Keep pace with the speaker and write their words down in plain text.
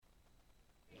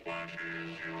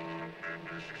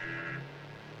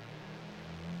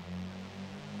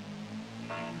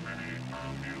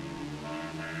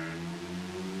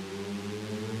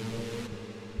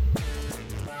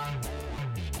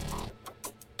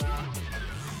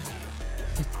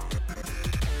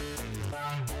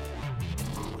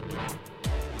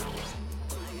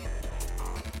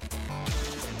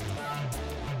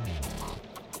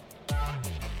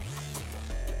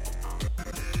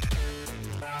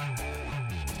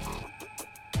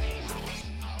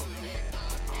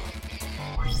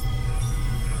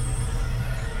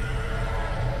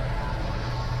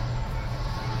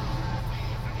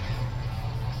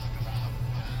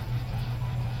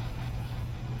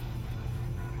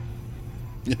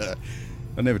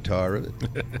I never tire of it.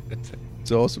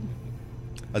 It's awesome.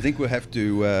 I think we'll have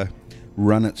to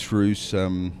run it through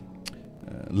some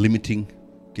limiting,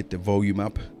 get the volume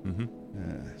up,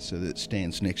 so that it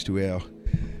stands next to our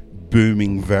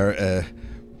booming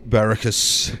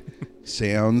Barracus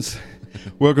sounds.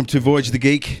 Welcome to Voyage of the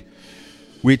Geek,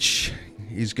 which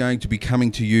is going to be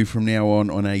coming to you from now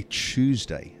on a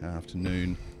Tuesday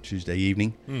afternoon, Tuesday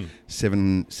evening,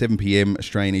 7 p.m.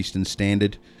 Australian Eastern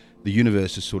Standard. The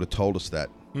universe has sort of told us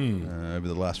that over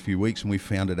the last few weeks, and we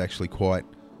found it actually quite,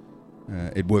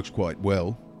 it works quite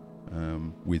well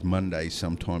with Mondays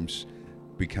sometimes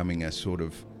becoming a sort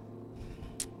of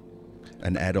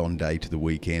an add-on day to the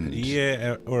weekend.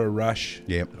 Yeah, or a rush.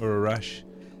 Yeah. Or a rush.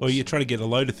 Or you're trying to get a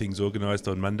load of things organised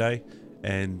on Monday,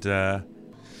 and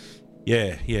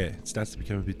it starts to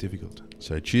become a bit difficult.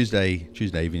 So Tuesday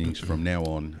evenings from now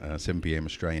on, 7 p.m.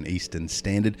 Australian Eastern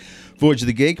Standard. Voyage of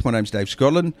the Geek. My name's Dave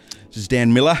Scotland. This is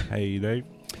Dan Miller. Hey, Dave.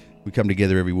 We come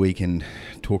together every week and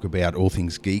talk about all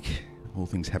things geek, all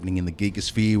things happening in the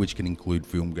geekosphere, which can include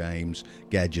film, games,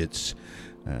 gadgets,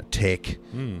 tech,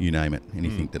 you name it.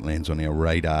 Anything that lands on our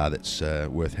radar that's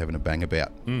worth having a bang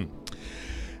about.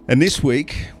 And this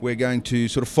week, we're going to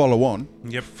sort of follow on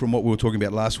from what we were talking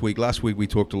about last week. Last week, we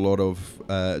talked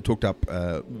talked up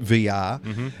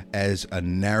VR as a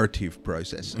narrative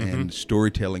process and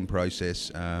storytelling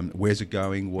process. Where's it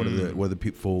going? What are the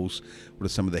pitfalls? What are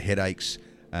some of the headaches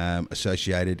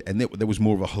associated? And there was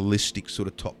more of a holistic sort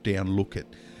of top-down look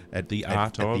at the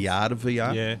art of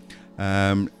VR. Yeah.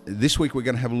 This week we're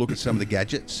going to have a look at some of the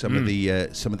gadgets, some of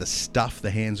the stuff,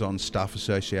 the hands-on stuff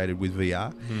associated with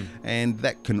VR, and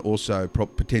that can also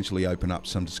potentially open up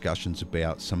some discussions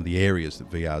about some of the areas that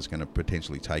VR is going to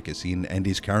potentially take us in and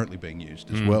is currently being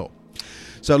used as well.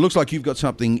 So it looks like you've got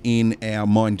something in our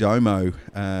Mindomo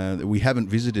that we haven't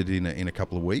visited in a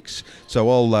couple of weeks. So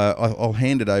I'll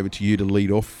hand it over to you to lead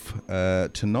off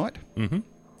tonight.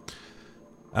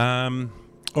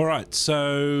 All right,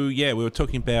 so we were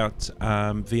talking about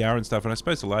VR and stuff, and I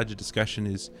suppose the larger discussion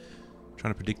is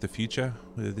trying to predict the future,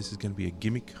 whether this is going to be a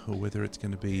gimmick or whether it's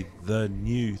going to be the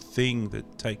new thing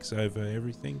that takes over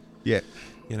everything. Yeah.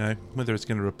 You know, whether it's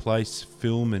going to replace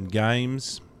film and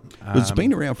games. But it's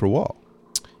been around for a while.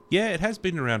 Yeah, it has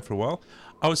been around for a while.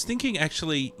 I was thinking,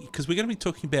 actually, because we're going to be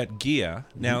talking about gear.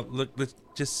 Now, look, let's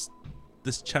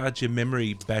charge your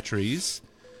memory batteries.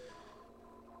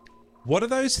 What are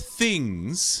those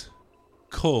things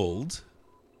called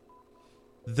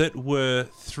that were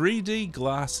 3D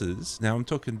glasses? Now, I'm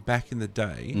talking back in the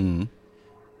day. And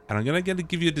I'm going to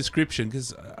give you a description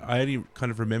because I only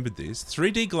kind of remembered this.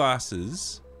 3D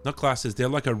glasses, not glasses, they're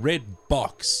like a red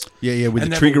box. Yeah, with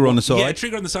the trigger on the side. Yeah, a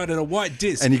trigger on the side and a white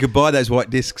disc. And you could buy those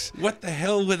white discs. What the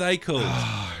hell were they called?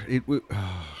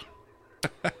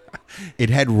 It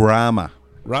had Rama.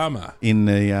 Rama. In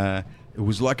the... it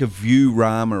was like a View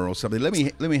Rama or something. Let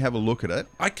me have a look at it.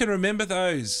 I can remember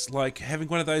those, like having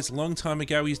one of those a long time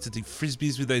ago. We used to do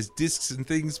frisbees with those discs and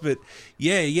things, but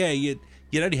you'd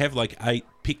only have like 8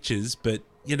 pictures, but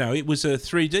you know, it was a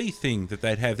 3D thing that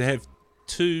they'd have. They have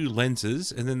 2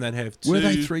 lenses, and then they'd have 2. Were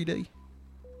they 3D?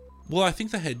 Well, I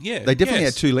think they had. Yeah, they definitely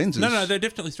had 2 lenses. No, they're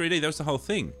definitely 3D. That was the whole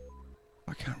thing.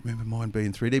 I can't remember mine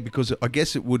being 3D because I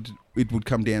guess it would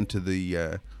come down to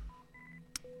the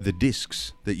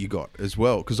discs that you got as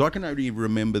well, because I can only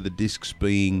remember the discs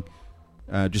being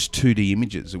just 2D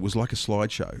images. It was like a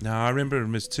slideshow. No, I remember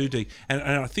them as 2D, and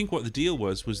I think what the deal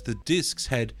was the discs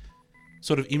had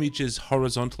sort of images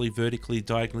horizontally, vertically,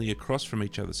 diagonally across from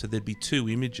each other. So there'd be 2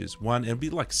 images. One, it'd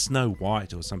be like Snow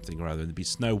White or something or other. There'd be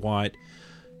Snow White,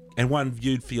 and one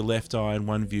viewed for your left eye and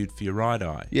one viewed for your right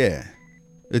eye. Yeah,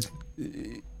 it's.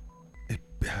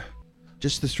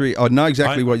 Just the 3D. I know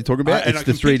exactly what you're talking about. It's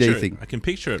the 3D thing. I can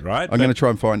picture it, right? I'm going to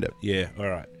try and find it. Yeah, all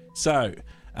right. So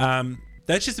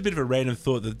that's just a bit of a random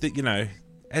thought that you know,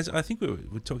 as I think we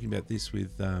were talking about this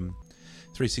with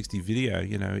 360 video.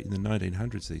 You know, in the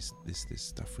 1900s, this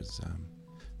stuff was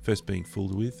first being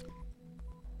fooled with.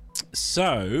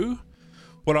 So,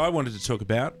 what I wanted to talk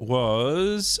about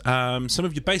was some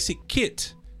of your basic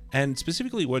kit, and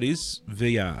specifically what is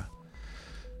VR.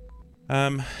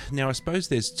 Now, I suppose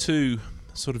there's two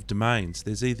sort of domains.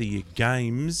 There's either your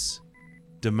games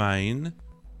domain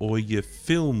or your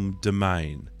film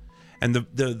domain. And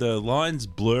the lines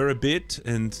blur a bit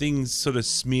and things sort of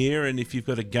smear, and if you've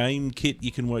got a game kit,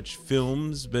 you can watch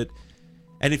films,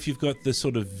 and if you've got the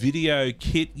sort of video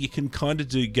kit, you can kind of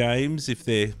do games if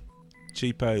they're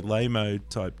cheapo, lame-o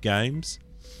type games.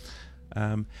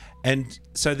 And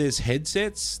so there's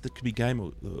headsets that could be game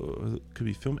or could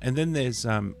be film, and then there's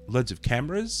loads of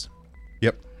cameras.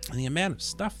 Yep. And the amount of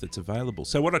stuff that's available.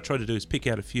 So what I try to do is pick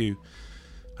out a few,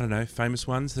 I don't know, famous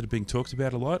ones that are being talked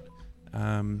about a lot,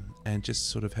 and just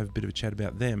sort of have a bit of a chat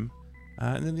about them.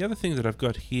 And then the other thing that I've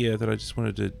got here that I just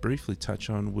wanted to briefly touch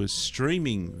on was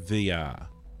streaming VR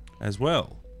as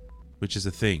well, which is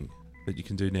a thing that you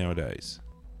can do nowadays.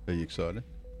 Are you excited?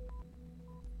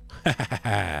 All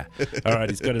right,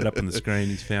 he's got it up on the screen.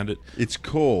 He's found it. It's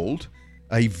called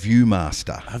a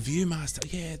ViewMaster. A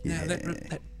ViewMaster. Yeah, no,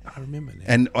 that I remember now.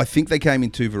 And I think they came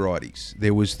in two varieties.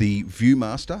 There was the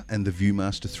ViewMaster and the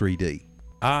ViewMaster 3D.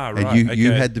 Ah, right. And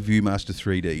you had the ViewMaster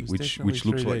 3D, which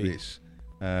looks 3D. like this.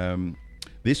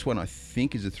 This one I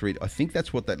think is a 3D. I think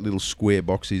that's what that little square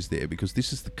box is there, because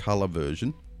this is the color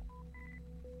version.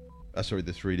 Sorry,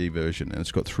 the 3D version, and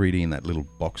it's got 3D in that little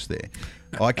box there.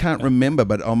 I can't remember,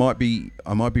 but I might be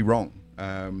wrong.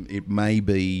 It may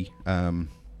be.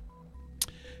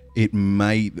 They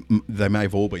may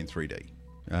have all been 3D.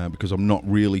 Because I'm not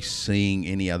really seeing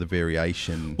any other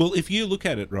variation. Well, if you look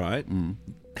at it, right,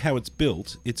 how it's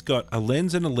built, it's got a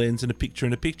lens and a lens and a picture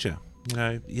and a picture.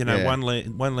 Yeah. one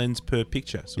lens per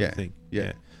picture sort of thing.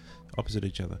 Yeah. Opposite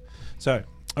each other. So,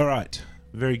 all right,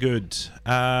 very good.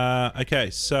 Okay,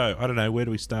 so I don't know, where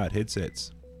do we start?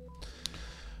 Headsets.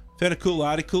 Found a cool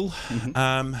article,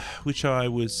 which I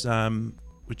was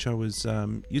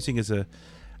using as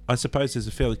I suppose, as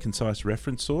a fairly concise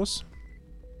reference source.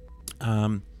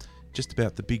 Just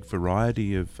about the big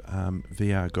variety of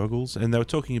VR goggles, and they were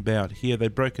talking about here.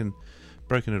 They've broken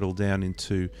it all down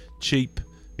into cheap,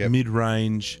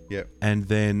 mid-range, and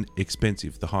then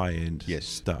expensive, the high-end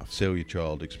stuff. Sell your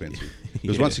child expensive.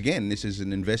 Because once again, this is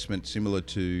an investment similar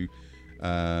to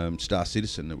Star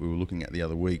Citizen that we were looking at the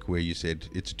other week, where you said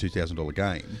it's a $2,000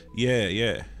 game.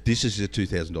 Yeah. This is a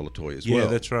 $2,000 toy as well. Yeah,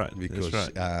 that's right.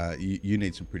 Because you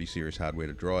need some pretty serious hardware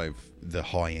to drive the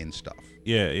high-end stuff.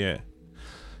 Yeah.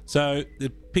 So the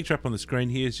picture up on the screen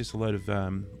here is just a load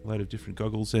of different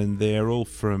goggles, and they're all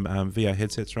from VR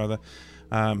headsets, rather.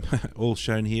 All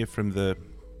shown here from the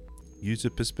user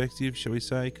perspective, shall we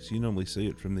say, because you normally see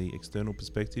it from the external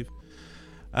perspective.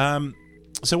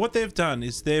 So what they've done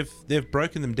is they've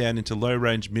broken them down into low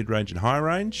range, mid range, and high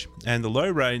range, and the low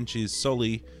range is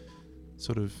solely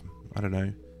sort of, I don't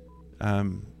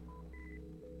know,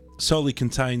 solely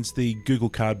contains the Google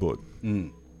Cardboard.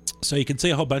 So you can see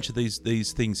a whole bunch of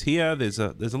these things here. There's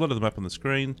a lot of them up on the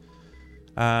screen.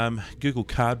 Google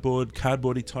Cardboard,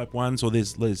 cardboardy type ones, or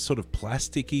there's sort of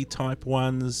plasticky type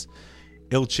ones.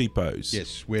 El Cheapos.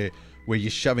 Yes, where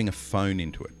you're shoving a phone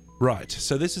into it. Right.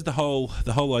 So this is the whole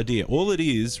idea. All it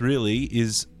is really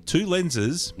is two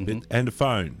lenses and a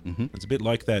phone. It's a bit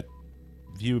like that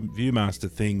ViewMaster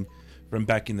thing from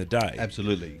back in the day.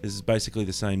 Absolutely. This is basically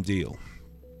the same deal.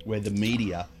 Where the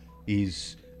media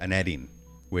is an add-in,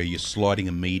 where you're sliding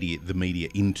the media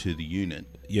into the unit.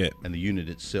 Yeah. And the unit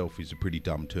itself is a pretty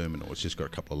dumb terminal. It's just got a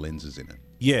couple of lenses in it.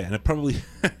 Yeah, and it probably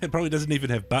doesn't even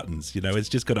have buttons. It's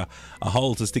just got a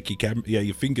hole to stick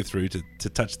your finger through to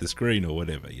touch the screen or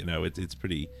whatever. It's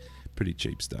pretty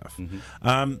cheap stuff.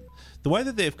 The way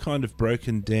that they've kind of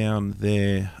broken down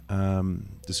their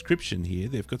description here,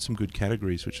 they've got some good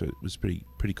categories, which was pretty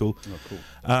cool. Oh,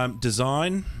 cool.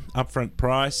 Design, upfront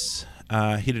price,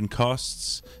 hidden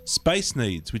costs, space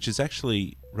needs, which is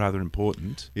actually rather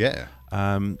important. Yeah.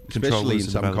 Especially in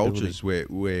some cultures where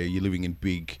you're living in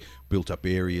big built-up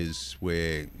areas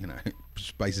where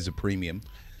space is a premium.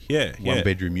 Yeah. One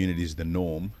bedroom unit is the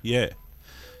norm. Yeah.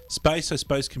 Space, I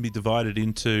suppose, can be divided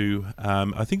into.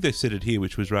 I think they said it here,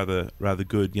 which was rather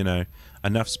good.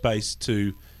 Enough space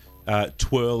to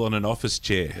twirl on an office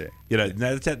chair. Yeah.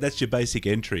 That's your basic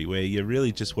entry, where you're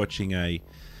really just watching a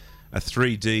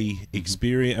 3D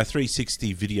experience, a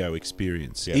 360 video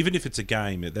experience. Yep. Even if it's a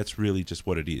game, that's really just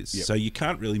what it is. Yep. So you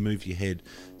can't really move your head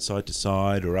side to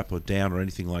side or up or down or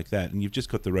anything like that, and you've just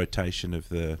got the rotation of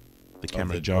the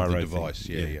camera gyro of the device.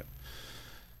 thing. Yeah.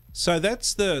 So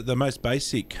that's the most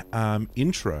basic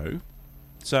intro.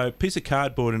 So a piece of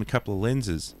cardboard and a couple of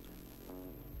lenses.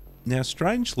 Now,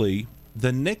 strangely,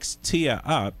 the next tier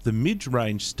up, the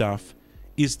mid-range stuff,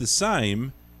 is the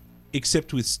same,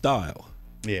 except with style.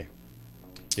 Yeah.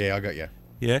 Yeah, I got you.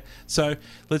 Yeah. So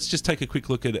let's just take a quick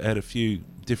look at a few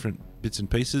different bits and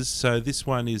pieces. So this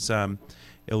one is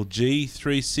LG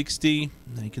 360.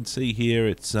 You can see here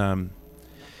it's a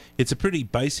pretty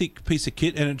basic piece of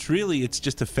kit, and it's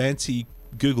just a fancy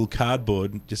Google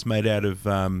Cardboard just made out of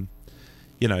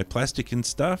plastic and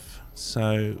stuff.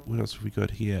 So what else have we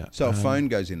got here? So a phone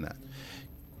goes in that.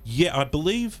 Yeah, I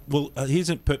believe. Well, here's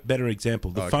a better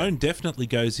example. The phone definitely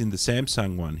goes in the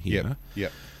Samsung one here.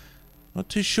 Yep. Not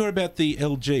too sure about the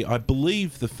LG. I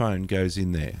believe the phone goes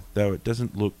in there, though it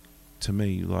doesn't look to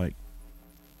me like.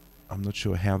 I'm not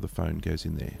sure how the phone goes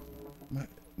in there.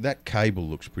 That cable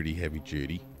looks pretty heavy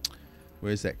duty.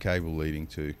 Where's that cable leading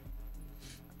to?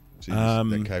 See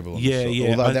that cable on the side?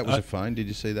 Yeah. Although that was a phone. Did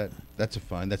you see that? That's a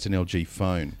phone. That's an LG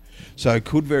phone. So it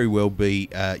could very well be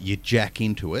you jack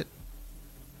into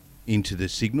the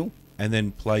signal. And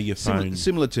then play your phone.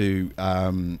 Similar to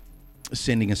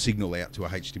sending a signal out to a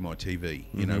HDMI TV,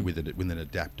 with an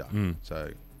adapter.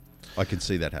 So I can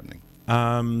see that happening.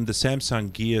 The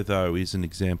Samsung Gear, though, is an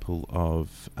example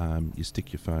of you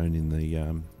stick your phone in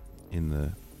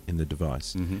the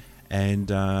device,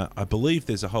 and I believe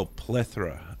there's a whole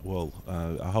plethora,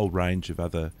 a whole range of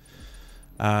other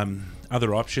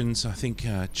options. I think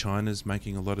China's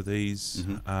making a lot of these.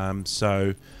 There's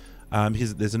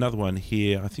another one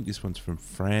here. I think this one's from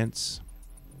France.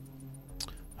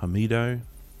 Homido.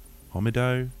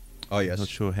 Oh, yes. Not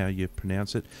sure how you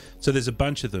pronounce it. So there's a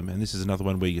bunch of them, and this is another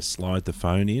one where you slide the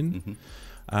phone in.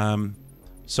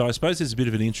 So I suppose there's a bit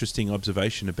of an interesting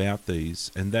observation about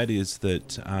these, and that is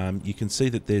that you can see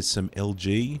that there's some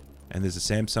LG and there's a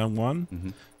Samsung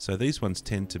one. So these ones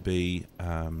tend to be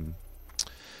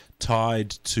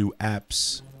tied to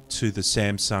apps to the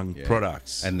Samsung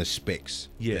products. And the specs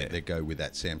that go with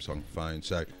that Samsung phone.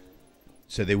 So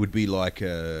there would be like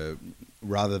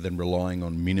rather than relying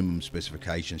on minimum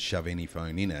specifications, shove any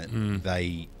phone in it,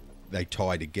 they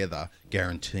tie together,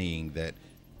 guaranteeing that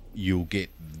you'll get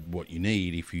what you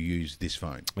need if you use this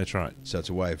phone. That's right. So it's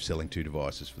a way of selling two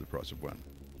devices for the price of one.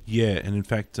 Yeah, and in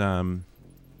fact, I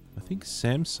think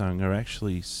Samsung are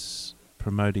actually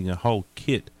promoting a whole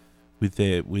kit with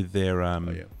their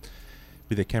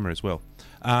camera as well.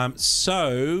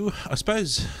 So I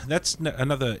suppose that's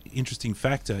another interesting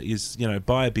factor is,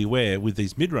 buyer beware with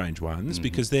these mid-range ones,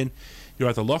 because then you're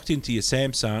either locked into your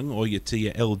Samsung or to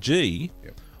your LG,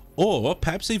 or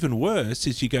perhaps even worse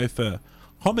is you go for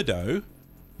Homido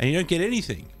and you don't get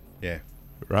anything. Yeah.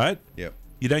 Right? Yep.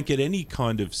 You don't get any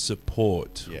kind of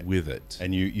support with it.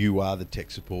 And you are the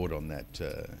tech support on that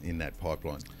in that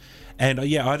pipeline. And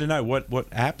I don't know what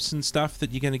apps and stuff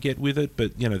that you're going to get with it,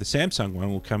 but the Samsung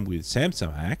one will come with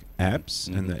Samsung apps,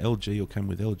 and the LG will come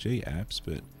with LG apps.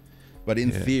 But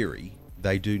in theory,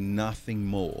 they do nothing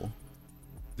more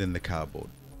than the cardboard.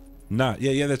 No,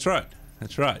 that's right.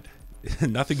 That's right.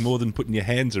 Nothing more than putting your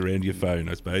hands around your phone,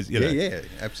 I suppose. Yeah,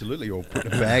 absolutely. Or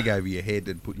putting a bag over your head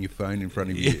and putting your phone in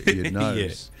front of your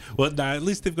nose. Yeah. Well, no, at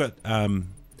least they've got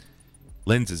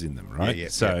lenses in them, right? Yeah.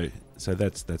 So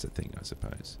that's a thing, I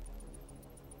suppose.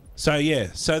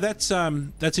 So that's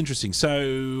interesting. So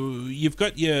you've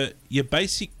got your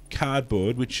basic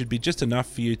cardboard, which should be just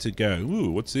enough for you to go,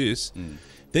 ooh, what's this?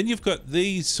 Then you've got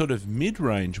these sort of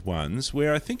mid-range ones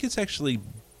where I think it's actually,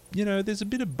 there's a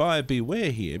bit of buyer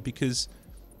beware here, because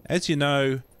as you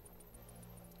know,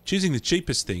 choosing the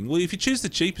cheapest thing, well, if you choose the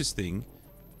cheapest thing,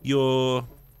 you're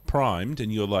primed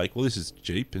and you're like, well, this is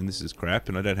cheap and this is crap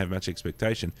and I don't have much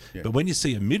expectation. But when you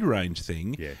see a mid-range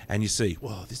thing and you see,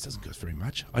 well, this doesn't cost very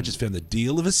much, I just found the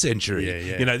deal of a century.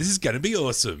 This is going to be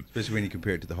awesome. Especially when you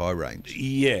compare it to the high range.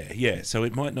 Yeah. So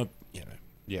it might not,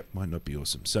 might not be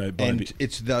awesome. So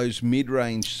it's those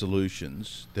mid-range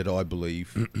solutions that I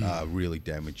believe are really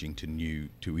damaging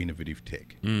to innovative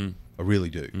tech. I really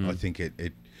do. I think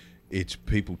it's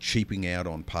people cheaping out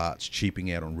on parts,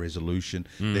 cheaping out on resolution.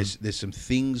 There's some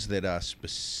things that are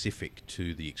specific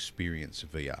to the experience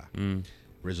of VR.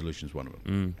 Resolution's one of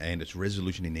them, and it's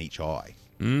resolution in each eye.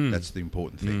 That's the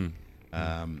important thing.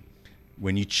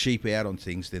 When you cheap out on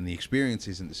things, then the experience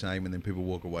isn't the same, and then people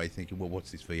walk away thinking, well,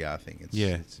 what's this VR thing?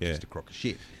 It's just a crock of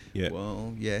shit.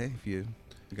 Well, if you're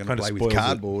going to play with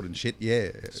cardboard and shit,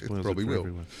 it probably will.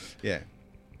 Everyone.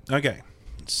 Okay,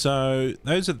 so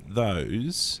those are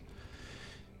those.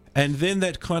 And then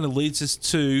that kind of leads us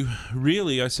to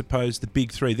really, I suppose, the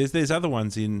big three. There's other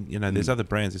ones in, there's other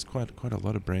brands. There's quite a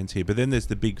lot of brands here. But then there's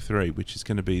the big three, which is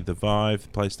going to be the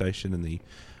Vive, the PlayStation, and the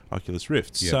Oculus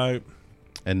Rift.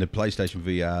 And the PlayStation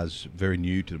VR is very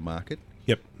new to the market.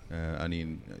 Yep. only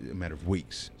in a matter of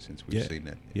weeks since we've seen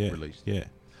that released. Yeah.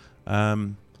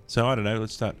 So I don't know.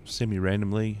 Let's start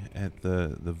semi-randomly at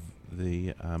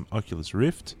the Oculus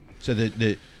Rift. So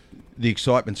the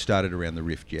excitement started around the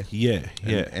Rift, yeah? Yeah.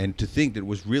 And to think that it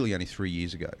was really only 3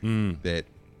 years ago that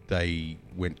they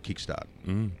went Kickstart.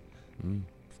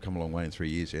 Come a long way in 3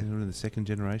 years, yeah. They're in the second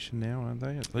generation now, aren't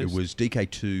they? At least? It was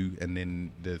DK2, and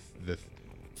then the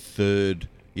third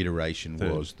iteration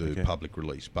was the public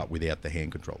release, but without the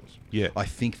hand controllers. Yeah. I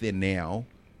think they're now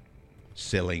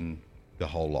selling the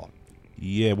whole lot.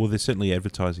 Yeah, well, they're certainly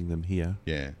advertising them here.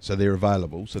 Yeah, so they're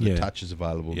available. So the Touch is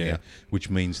available now, which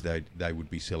means they would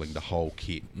be selling the whole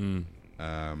kit.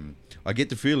 I get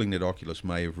the feeling that Oculus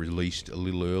may have released a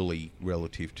little early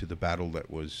relative to the battle that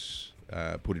was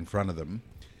put in front of them.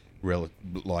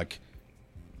 Like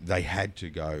they had to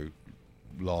go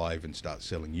live and start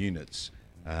selling units,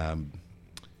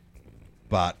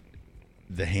 but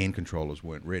the hand controllers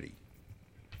weren't ready.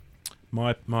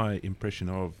 My impression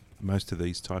of most of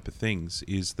these type of things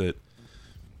is that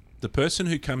the person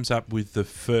who comes up with the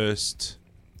first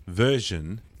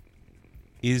version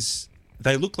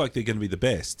they look like they're going to be the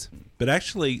best, but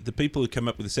actually the people who come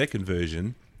up with the second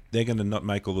version, they're going to not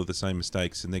make all of the same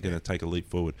mistakes and they're going to take a leap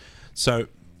forward. So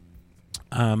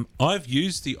I've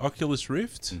used the Oculus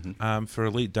Rift for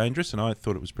Elite Dangerous, and I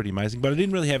thought it was pretty amazing, but I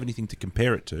didn't really have anything to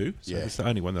compare it to, so it's the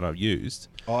only one that I've used.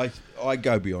 I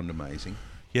go beyond amazing.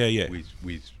 Yeah.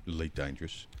 With Elite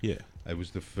Dangerous. Yeah. It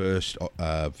was the first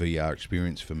VR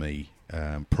experience for me,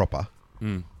 proper,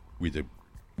 with a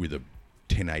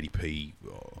 1080p,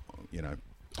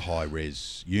 high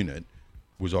res unit,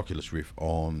 was Oculus Rift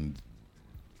on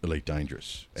Elite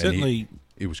Dangerous. And Certainly,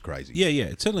 it was crazy. Yeah.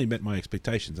 It certainly met my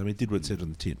expectations. I mean, it did what it said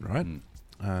on the tin, right?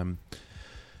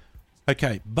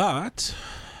 Okay, but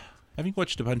having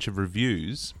watched a bunch of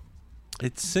reviews,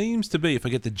 it seems to be, if I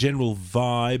get the general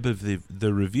vibe of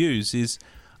the reviews, is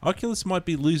Oculus might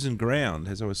be losing ground,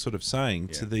 as I was sort of saying,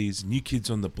 to these new kids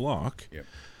on the block. Yep.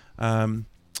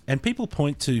 And people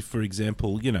point to, for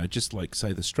example, just like,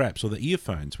 say, the straps or the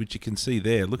earphones, which you can see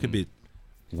there, look a bit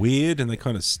weird, and they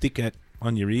kind of stick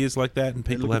on your ears like that, and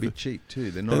people they look have a bit cheap too.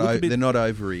 They're not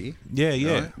over ear.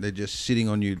 Yeah. Right? They're just sitting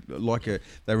on you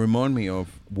they remind me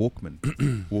of Walkman. They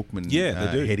do.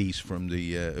 Headies from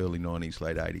the early 90s,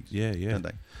 late 80s. Yeah. Don't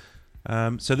they?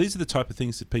 So these are the type of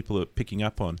things that people are picking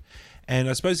up on, and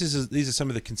I suppose these are some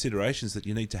of the considerations that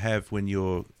you need to have when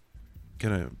you're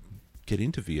going to get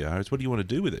into VR. Is what do you want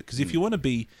to do with it? Because if you want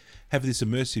to have this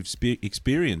immersive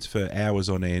experience for hours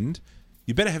on end,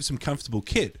 you better have some comfortable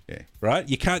kit, right?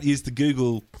 You can't use the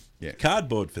Google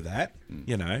Cardboard for that.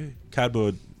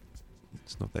 Cardboard,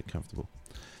 it's not that comfortable.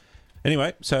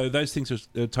 Anyway, so those things are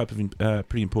type of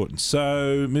pretty important.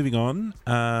 So moving on,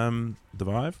 the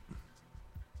Vive.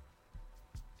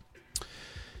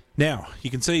 Now, you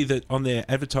can see that on their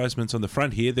advertisements on the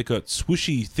front here, they've got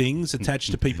swooshy things attached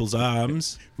to people's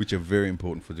arms. Which are very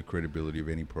important for the credibility of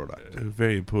any product.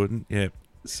 Very important, yeah.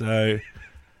 So,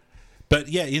 but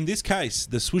yeah, in this case,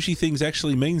 the swooshy things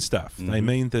actually mean stuff. They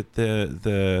mean that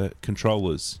the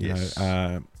controllers,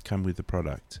 come with the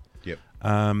product. Yep.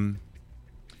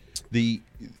 The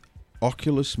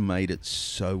Oculus made it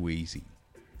so easy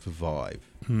for Vive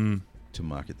to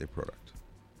market their product.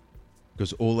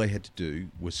 Because all they had to do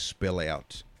was spell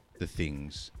out the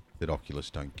things that Oculus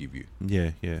don't give you.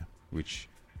 Yeah. Which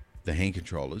the hand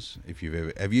controllers,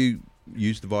 have you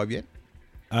used the Vive yet?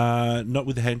 Not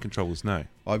with the hand controllers, no.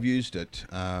 I've used it,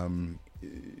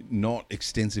 not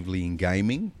extensively in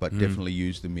gaming, but definitely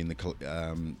used them in the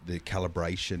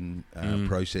calibration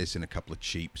process in a couple of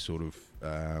cheap sort of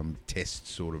test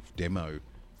sort of demo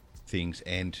things,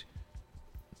 and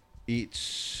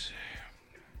it's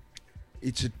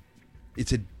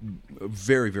a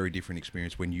very, very different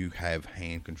experience when you have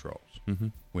hand controls,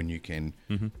 when you can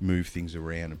move things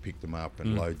around and pick them up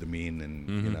and load them in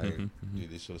and do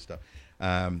this sort of stuff.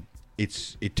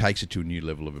 It takes it to a new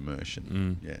level of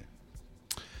immersion. Yeah.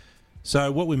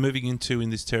 So what we're moving into in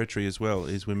this territory as well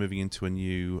is we're moving into a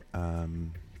new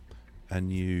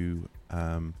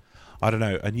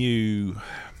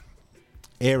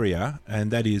area,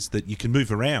 and that is that you can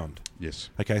move around.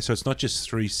 Yes. Okay, so it's not just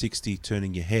 360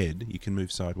 turning your head. You can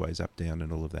move sideways, up, down,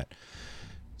 and all of that.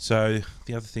 So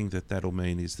the other thing that'll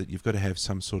mean is that you've got to have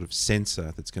some sort of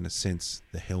sensor that's going to sense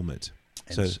the helmet.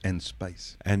 And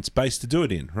space. And space to do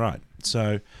it in, right.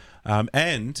 So,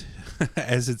 and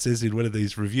as it says in one of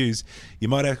these reviews, you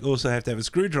might also have to have a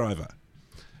screwdriver,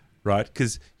 right?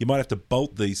 Because you might have to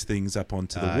bolt these things up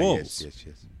onto the walls. Yes.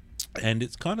 And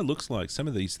it kind of looks like some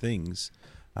of these things,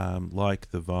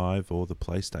 like the Vive or the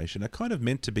PlayStation, are kind of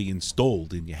meant to be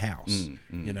installed in your house.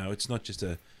 It's not just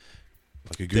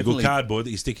like a Google Definitely- Cardboard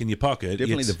that you stick in your pocket.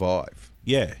 Definitely It's- the Vive.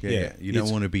 yeah. You don't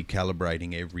It's- want to be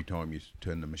calibrating every time you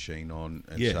turn the machine on,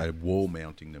 and Yeah. so wall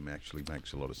mounting them actually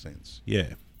makes a lot of sense.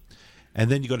 Yeah, and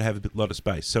then you got to have lot of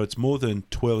space. So it's more than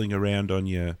twirling around on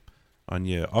your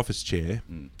office chair.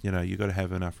 You know, you got to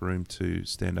have enough room to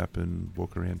stand up and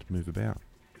walk around and move about.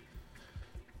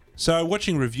 So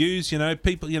watching reviews, you know,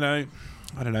 people, you know,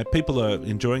 I don't know, people are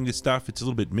enjoying this stuff. It's a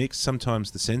little bit mixed.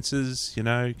 Sometimes the sensors, you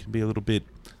know, can be a little bit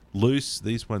loose.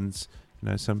 These ones, you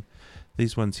know,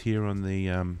 these ones here on the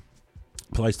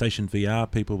PlayStation VR,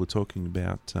 people were talking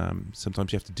about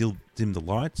sometimes you have to dim the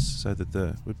lights so that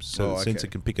the sensor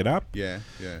can pick it up. Yeah.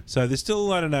 So there's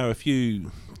still, I don't know, a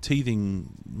few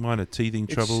minor teething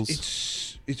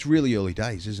troubles. It's really early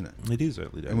days, isn't it? It is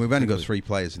early days. And we've only got Exactly. 3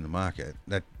 players in the market.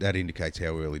 That indicates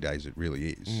how early days it really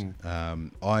is.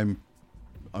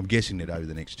 I'm guessing that over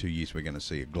the next 2 years we're going to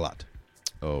see a glut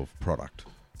of product.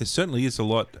 There certainly is a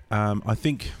lot. I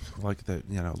think, like a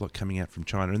lot coming out from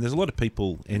China, and there's a lot of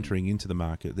people entering into the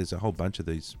market. There's a whole bunch of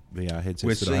these VR headsets.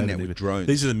 We're that I seeing haven't that with even- drones.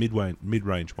 These are the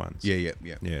mid-range ones. Yeah.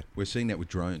 Yeah. We're seeing that with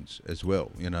drones as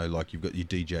well. You know, like you've got your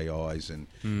DJIs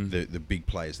and the big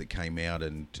players that came out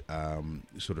and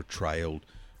sort of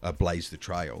blazed the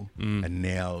trail. And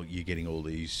now you're getting all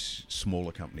these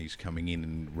smaller companies coming in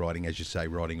and riding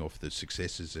off the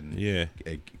successes and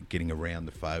getting around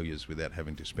the failures without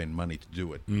having to spend money to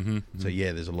do it. So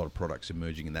yeah, there's a lot of products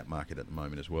emerging in that market at the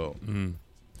moment as well.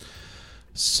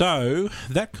 So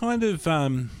that kind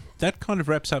of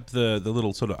wraps up the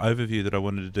little sort of overview that I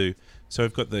wanted to do. So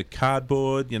we've got the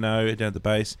cardboard, you know, down at the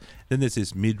base. Then there's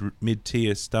this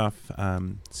mid-tier stuff,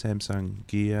 Samsung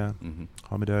Gear,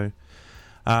 Homido.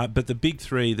 But the big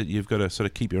 3 that you've got to sort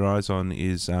of keep your eyes on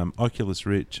is Oculus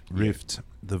Rift,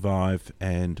 the Vive,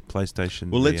 and PlayStation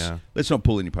Well, VR. let's not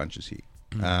pull any punches here.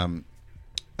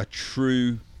 A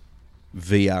true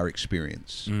VR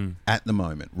experience at the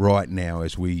moment, right now,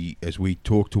 as we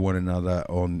talk to one another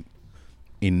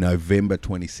in November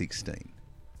 2016,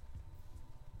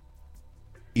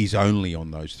 is only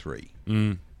on those 3.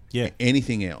 Yeah.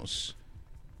 Anything else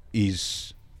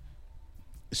is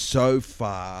so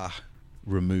far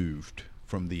removed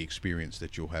from the experience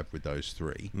that you'll have with those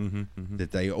 3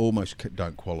 that they almost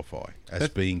don't qualify as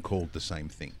being called the same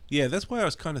thing. Yeah, that's why I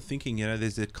was kind of thinking, you know,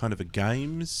 there's a kind of a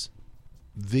games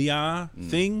VR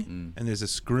thing, and there's a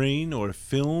screen or a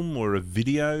film or a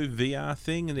video VR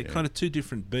thing, and they're kind of 2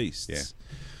 different beasts. Yeah.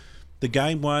 The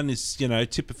game one is, you know,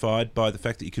 typified by the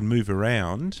fact that you can move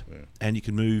around and you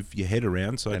can move your head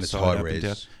around side And to it's side, high up res. and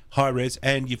down. High res,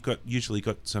 and you've usually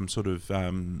got some sort of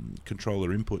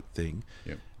controller input thing.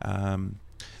 Yep.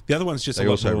 The other one's just They a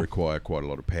lot also more. require quite a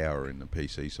lot of power in the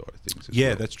PC side of things as Yeah,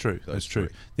 well. that's true. Those That's true.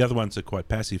 3. The other ones are quite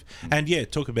passive. And yeah,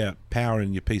 talk about power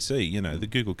in your PC. You know, the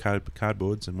Google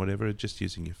cardboards and whatever, are just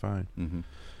using your phone.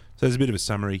 So there's a bit of a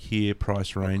summary here.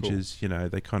 Price ranges. You know,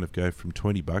 they kind of go from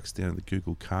 $20 down to the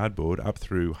Google Cardboard up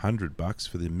through $100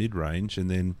 for the mid range,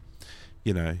 and then,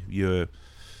 you know, your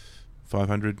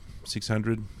 500,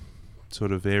 600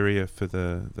 sort of area for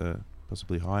the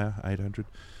possibly higher 800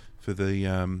 for the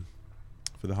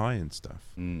high end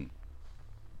stuff.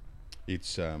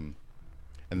 It's and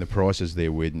the prices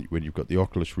there when you've got the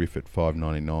Oculus Rift at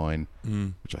 $599,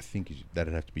 which I think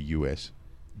that'd have to be US.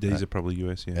 These are probably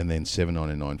US, yeah. And then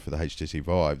 $799 for the HTC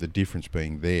Vive. The difference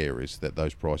being there is that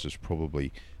those prices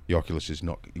probably, the Oculus is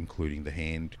not including the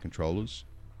hand controllers,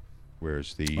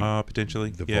 whereas the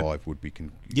potentially the yeah. Vive would be.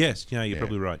 Yes, yeah, you're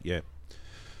probably right. Yeah.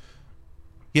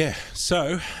 Yeah,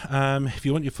 so if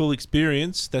you want your full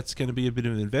experience, that's going to be a bit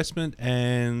of an investment,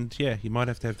 and yeah, you might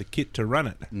have to have the kit to run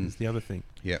it. Is the other thing.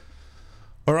 Yep.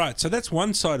 All right, so that's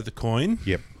one side of the coin.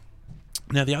 Yep.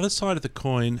 Now, the other side of the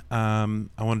coin I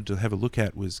wanted to have a look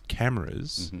at was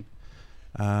cameras.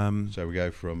 So we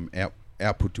go from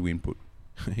output to input.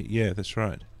 Yeah, that's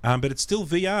right. But it's still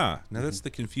VR. Now, that's the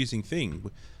confusing thing.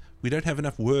 We don't have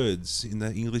enough words in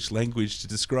the English language to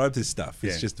describe this stuff.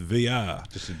 It's Yeah. just VR.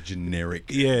 Just a generic,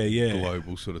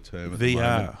 global sort of term. At the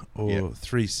VR moment. or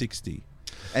 360.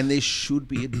 And there should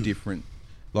be a different,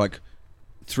 like,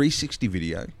 360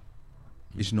 video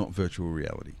is not virtual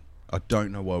reality. I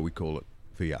don't know why we call it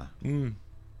VR.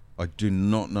 I do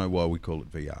not know why we call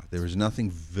it VR. There is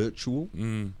nothing virtual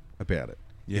about it.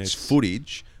 Yeah, it's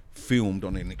footage filmed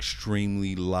on an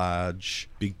extremely large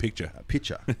big picture.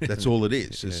 That's all it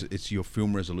is. It's your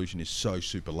film resolution is so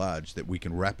super large that we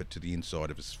can wrap it to the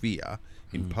inside of a sphere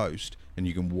in post, and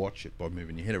you can watch it by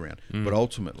moving your head around. But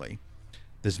ultimately,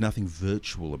 there's nothing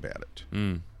virtual about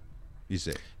it. Is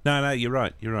there? No, you're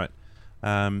right. You're right.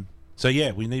 So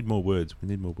yeah, we need more words.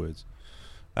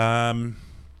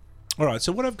 All All right,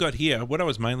 so what I've got here, what I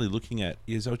was mainly looking at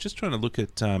is I was just trying to look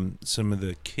at some of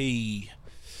the key,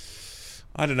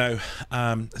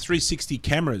 360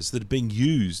 cameras that are being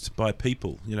used by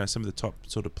people, some of the top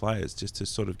sort of players, just to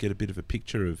sort of get a bit of a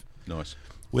picture of Nice.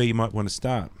 where you might want to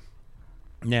start.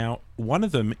 Now, one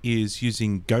of them is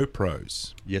using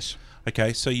GoPros. Yes.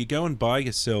 Okay, so you go and buy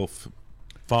yourself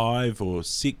 5 or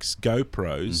 6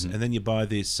 GoPros, and then you buy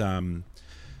this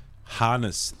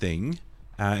harness thing,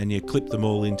 and you clip them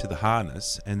all into the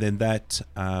harness, and then that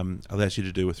allows you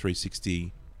to do a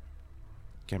 360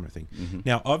 camera thing.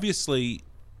 Now, obviously,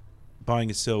 buying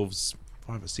yourselves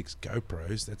 5 or 6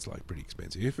 GoPros, that's like pretty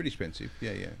expensive. Pretty expensive.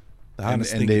 Yeah, yeah. The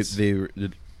harness and thing is-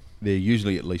 they're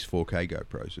usually at least 4K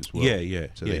GoPros as well. Yeah, yeah.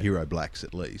 So yeah. they're Hero Blacks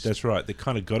at least. That's right. They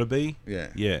kind of got to be. Yeah.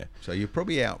 Yeah. So you're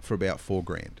probably out for about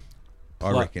 $4,000.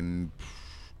 I Like- reckon,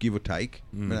 give or take.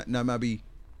 No, maybe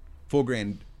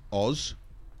 $4,000 Oz.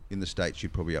 In the States, you're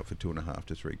probably up for $2,500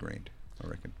 to $3,000. I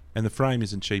reckon. And the frame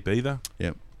isn't cheap either.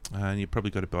 Yeah. And you've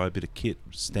probably got to buy a bit of kit,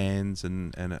 stands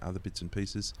and other bits and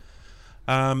pieces.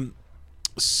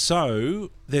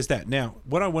 So there's that. Now,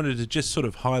 what I wanted to just sort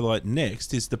of highlight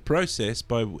next is the process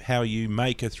by how you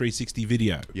make a 360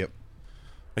 video. Yep.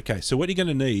 Okay, so what you're going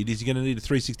to need is you're going to need a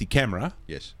 360 camera.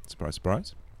 Yes. Surprise,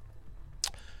 surprise.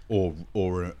 Or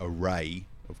an array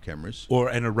of cameras. Or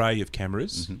an array of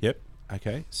cameras. Yep.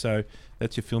 Okay, so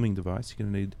that's your filming device. You're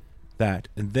going to need that.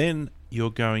 And then you're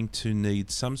going to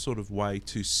need some sort of way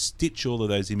to stitch all of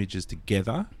those images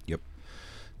together. Yep.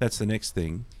 That's the next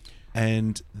thing.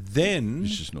 And then...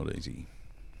 It's just not easy.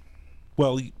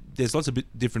 Well, there's lots of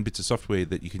different bits of software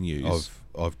that you can use.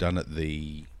 I've done it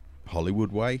the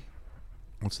Hollywood way.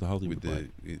 What's the Hollywood way?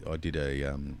 I did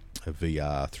a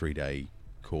VR 3-day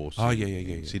course in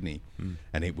Sydney. Sydney,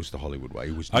 and it was the Hollywood way.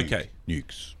 It was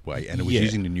Nuke's way, and it was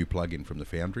using the new plug-in from the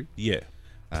Foundry. Yeah.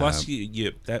 Plus,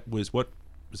 that was what?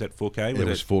 Was that 4K? It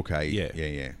was 4K. Yeah.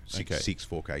 Yeah. Six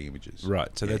 4K images. Right,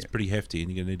 so that's pretty hefty, and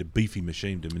you're going to need a beefy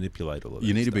machine to manipulate all of that.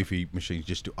 You need stuff. a beefy machine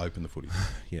just to open the footage,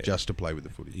 just to play with the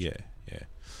footage. Yeah, yeah.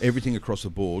 Everything across the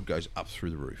board goes up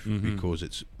through the roof because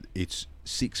it's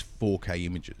 6 4K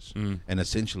images, and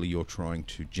essentially you're trying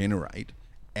to generate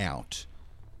out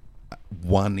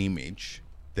one image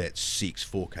that's 6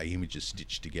 4K images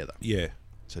stitched together. Yeah.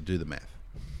 So do the math.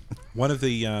 One of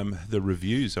the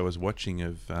reviews I was watching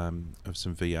of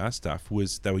some VR stuff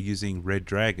was they were using Red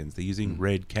Dragons. They're using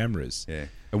Red cameras. Yeah,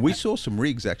 and we saw some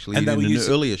rigs actually And in they were an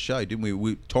earlier show, didn't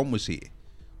we? Tom was here.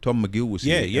 Tom McGill was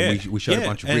here. And we showed a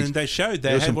bunch of rigs. And they showed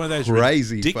There they were had some one of those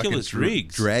crazy ridiculous fucking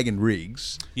rigs. Dragon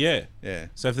rigs. Yeah. Yeah.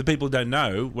 So if the people don't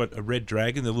know what a Red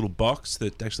Dragon, the little box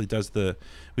that actually does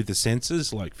with the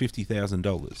sensors, like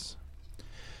 $50,000.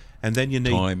 And then you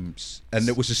need and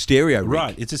it was a stereo rig.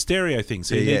 Right, it's a stereo thing.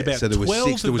 So you need about so there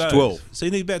 12 was 6, there of was those. 12. So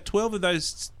you need about 12 of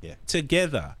those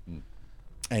together.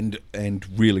 And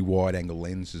really wide angle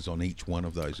lenses on each one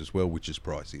of those as well, which is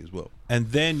pricey as well.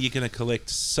 And then you're going to collect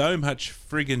so much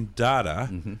friggin' data.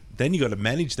 Then you got to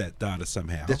manage that data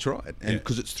somehow. That's right, and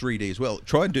because it's 3D as well.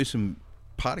 Try and do some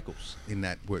particles in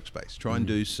that workspace. Try and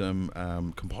do some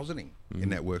compositing in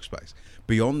that workspace.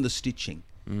 Beyond the stitching,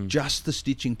 just the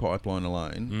stitching pipeline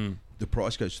alone, the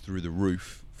price goes through the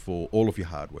roof for all of your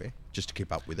hardware just to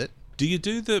keep up with it. Do you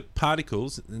do the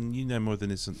particles? And you know more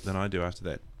than I do after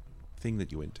that thing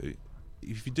that you went to.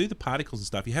 If you do the particles and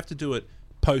stuff, you have to do it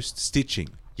post stitching.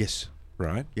 Yes.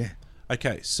 Right? Yeah.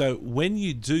 Okay, so when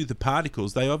you do the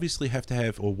particles, they obviously have to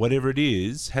have, or whatever it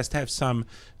is, has to have some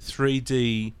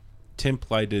 3D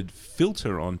templated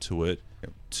filter onto it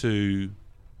to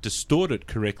distort it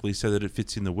correctly so that it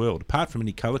fits in the world, apart from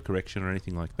any color correction or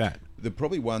anything like that. The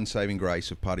probably one saving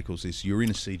grace of particles is you're in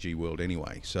a CG world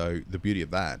anyway. So the beauty of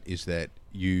that is that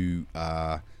you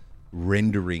are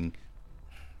rendering.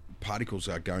 Particles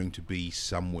are going to be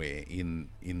somewhere in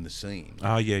the scene.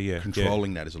 Oh, yeah.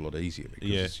 Controlling that is a lot easier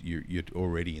because you're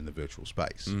already in the virtual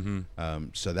space.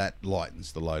 So that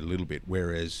lightens the load a little bit.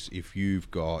 Whereas if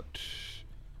you've got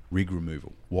rig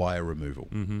removal, wire removal,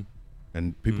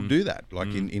 and people do that, like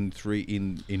in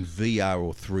VR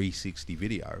or 360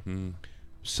 video,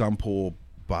 some poor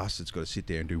bastard's got to sit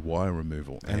there and do wire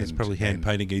removal, and it's probably hand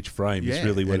painting each frame. Is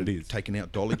really what it is. Taking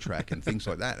out dolly track and things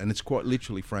like that, and it's quite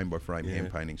literally frame by frame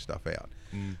hand painting stuff out.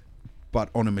 But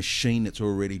on a machine that's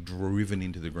already driven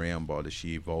into the ground by the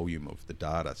sheer volume of the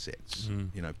data sets,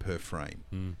 per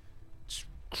frame, it's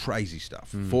crazy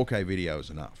stuff. 4K video is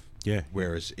enough. Yeah.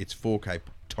 Whereas it's 4K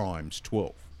times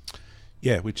 12.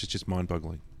 Yeah, which is just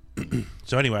mind-boggling.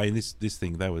 So anyway, in this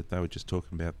thing, they were just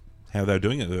talking about how they were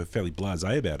doing it. They were fairly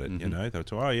blasé about it, you know. They were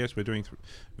talking, oh yes, we're doing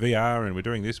VR and we're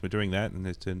doing this, we're doing that, and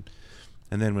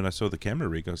then when I saw the camera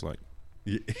rig, I was like,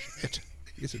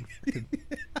 isn't.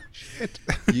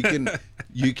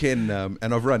 You can,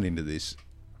 and I've run into this.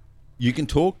 You can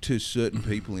talk to certain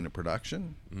people in a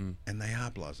production, and they are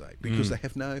blasé because they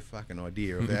have no fucking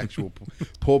idea of the actual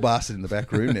poor bastard in the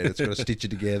back room there that's got to stitch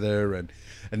it together, and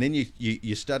then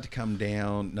you start to come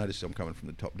down. Notice I'm coming from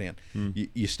the top down.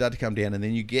 You start to come down, and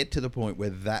then you get to the point where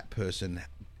that person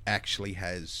actually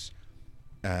has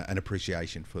an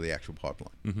appreciation for the actual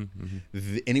pipeline.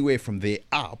 Anywhere from there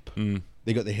up,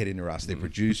 they got their head in their ass. They're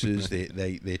producers,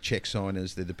 they're check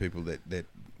signers, they're the people that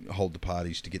hold the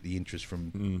parties to get the interest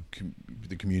from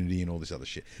the community and all this other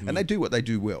shit. And they do what they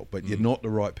do well, but you're not the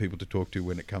right people to talk to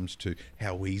when it comes to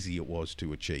how easy it was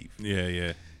to achieve.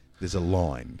 Yeah. There's a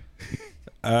line.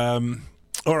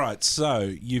 All right, so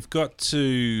you've got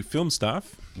to film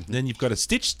stuff, then you've got to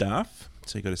stitch stuff.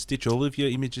 So you've got to stitch all of your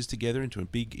images together into a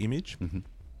big image.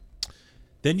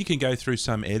 Then you can go through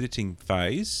some editing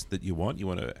phase that you want. You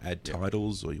want to add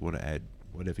titles, or you want to add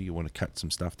whatever. You want to cut some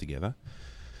stuff together.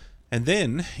 And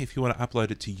then, if you want to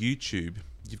upload it to YouTube,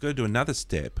 you've got to do another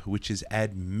step, which is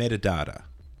add metadata.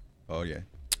 Oh, yeah.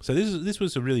 So this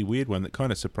was a really weird one that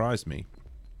kind of surprised me.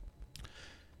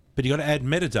 But you got to add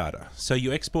metadata. So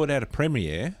you export out a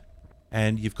Premiere,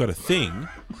 and you've got a thing,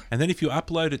 and then if you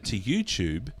upload it to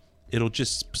YouTube, it'll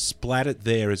just splat it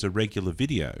there as a regular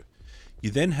video. You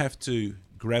then have to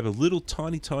grab a little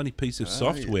tiny piece of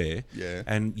software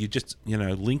and you just,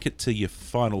 link it to your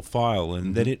final file,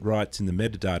 and then it writes in the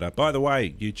metadata, by the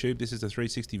way, YouTube, this is a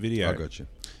 360 video. I got you.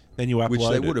 Then you upload Which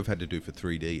they it. would have had to do for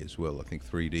 3D as well. I think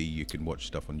 3D, you can watch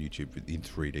stuff on YouTube in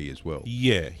 3D as well.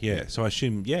 Yeah. So I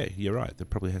assume, you're right. That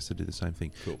probably has to do the same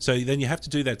thing. Cool. So then you have to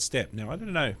do that step. Now, I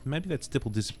don't know. Maybe that step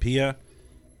will disappear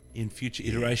in future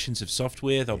iterations of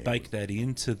software. They'll bake that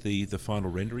into the final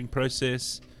rendering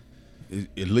process.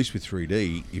 At least with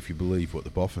 3D, if you believe what the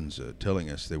boffins are telling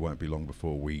us, there won't be long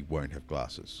before we won't have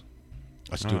glasses.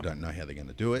 I still don't know how they're going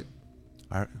to do it.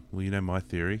 Well, you know my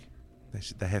theory.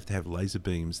 They have to have laser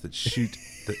beams that shoot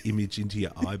the image into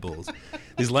your eyeballs.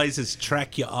 These lasers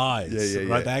track your eyes,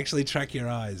 right? They actually track your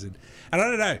eyes. And I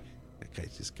don't know. Okay,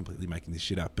 just completely making this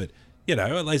shit up. But,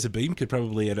 a laser beam could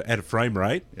probably, at a frame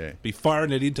rate, be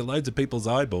firing it into loads of people's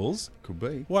eyeballs. Could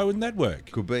be. Why wouldn't that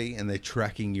work? Could be. And they're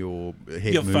tracking your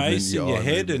head your movement, face and your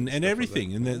head and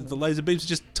everything. Like and the laser beams are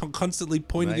just constantly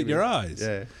pointing at your eyes.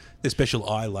 Yeah. They're special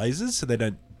eye lasers, so they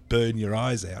don't burn your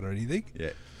eyes out or anything.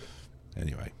 Yeah.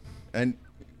 Anyway. And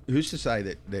who's to say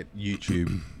that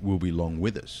YouTube will be long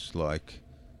with us? Like,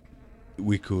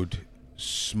 we could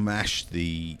smash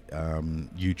the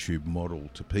YouTube model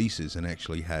to pieces and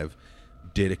actually have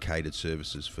dedicated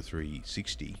services for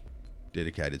 360,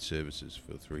 dedicated services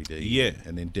for 3D,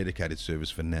 and then dedicated service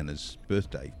for Nana's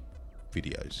birthday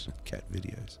videos, cat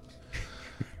videos.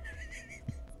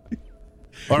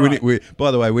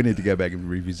 By the way, we need to go back and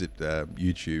revisit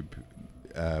YouTube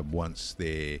once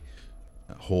their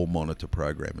hall monitor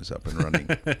program is up and running.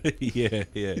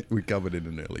 yeah. We covered it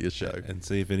in an earlier show. And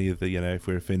see if any of the, if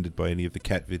we're offended by any of the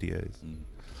cat videos.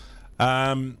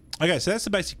 Okay, so that's the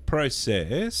basic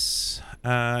process.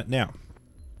 Now,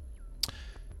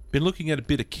 been looking at a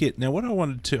bit of kit. Now, what I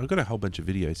wanted to, I've got a whole bunch of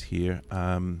videos here.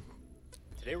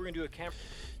 Today we're going to do a camera.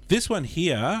 This one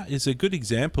here is a good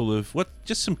example of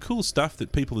just some cool stuff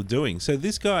that people are doing. So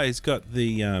this guy's got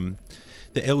the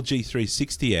LG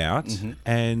 360 out,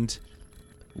 and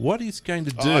what he's going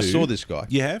to do... Oh, I saw this guy.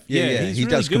 You have? Yeah. He really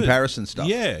does good. comparison stuff.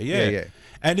 Yeah.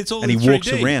 And it's all and in he 3D.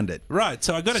 walks around it. Right,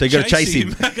 so I got you to gotta chase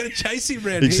him. I got to chase him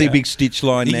around You here. can see a big stitch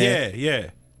line there.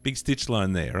 Yeah. Big stitch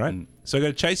line there, right? So I got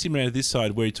to chase him around to this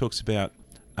side where he talks about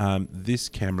this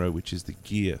camera, which is the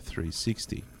Gear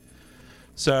 360.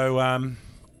 So...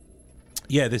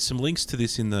 there's some links to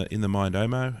this in the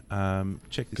Mindomo.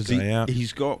 Check this guy out.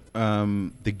 He's got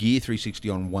the Gear 360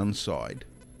 on one side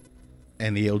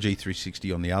and the LG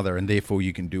 360 on the other, and therefore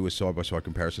you can do a side-by-side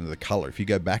comparison of the colour. If you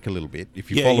go back a little bit,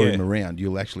 if you follow him around,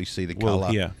 you'll actually see the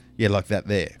colour. Yeah, like that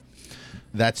there.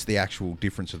 That's the actual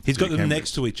difference of the He's got them cameras.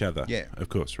 next to each other. Yeah. Of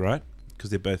course, right?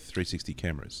 Because they're both 360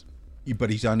 cameras.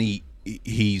 But he's only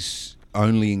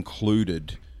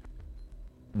included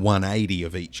 180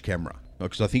 of each camera.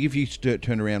 Because I think if you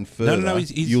turn around further,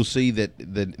 you'll see that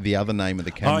the other name of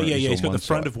the camera is on he's got one the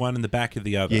front side. of one and the back of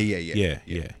the other.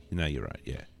 Yeah. No, you're right,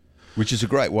 yeah. Which is a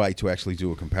great way to actually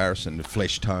do a comparison of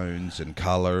flesh tones and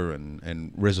colour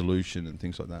and resolution and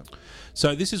things like that.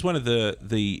 So this is one of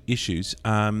the issues,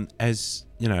 as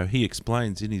he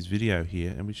explains in his video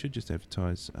here, and we should just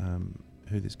advertise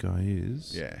who this guy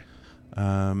is. Yeah.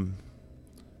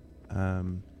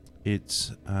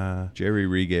 It's Jerry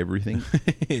Rig Everything.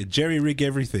 Jerry Rig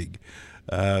Everything.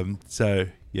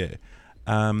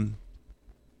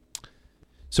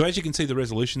 So as you can see, the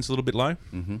resolution's a little bit low.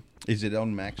 Is it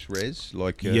on max res?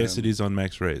 Like Yes, it is on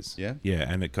max res. Yeah?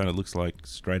 Yeah, and it kind of looks like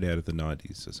straight out of the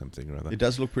 90s or something or other. It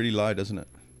does look pretty low, doesn't it?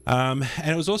 And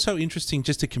it was also interesting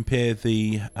just to compare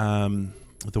the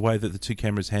way that the two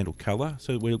cameras handle color.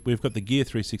 So we've got the Gear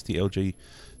 360, LG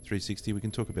 360. We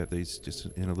can talk about these just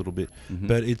in a little bit.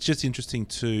 But it's just interesting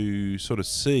to sort of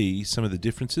see some of the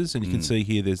differences. And you can see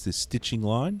here there's this stitching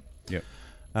line. Yep.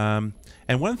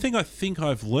 And one thing I think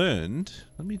I've learned,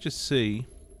 let me just see,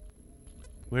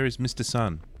 where is Mr.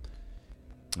 Sun?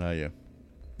 Oh, yeah.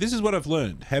 This is what I've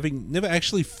learned, having never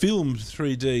actually filmed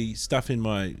 3D stuff in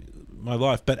my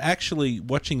life, but actually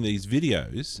watching these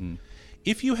videos.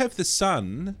 If you have the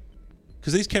sun,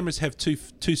 because these cameras have two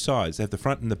sides, they have the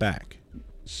front and the back.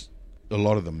 A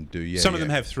lot of them do, yeah. Some of them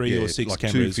have 3 or 6 like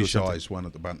cameras. two or fish something. eyes, one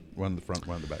at the front,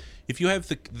 one at the back. If you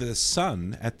have the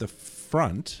sun at the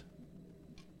front,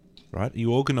 right,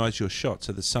 you organise your shot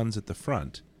so the sun's at the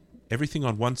front, everything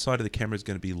on one side of the camera is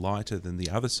going to be lighter than the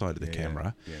other side of the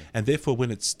camera. Yeah. And therefore, when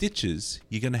it stitches,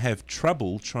 you're going to have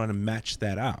trouble trying to match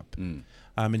that up. And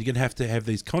you're going to have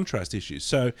these contrast issues.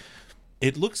 So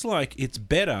it looks like it's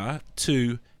better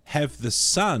to have the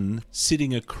sun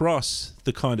sitting across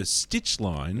the kind of stitch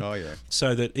line. Oh, yeah.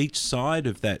 So that each side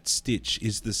of that stitch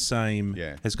is the same,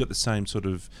 has got the same sort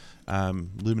of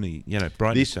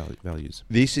brightness values.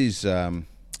 This is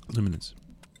Luminance.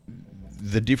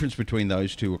 the difference between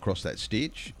those two across that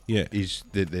stitch. Yeah. Is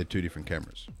that they're two different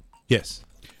cameras. Yes.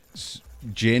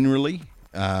 Generally,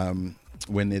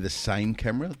 when they're the same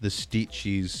camera, the stitch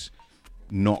is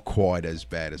not quite as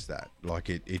bad as that. Like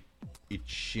it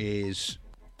shares.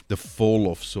 The fall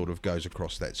off sort of goes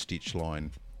across that stitch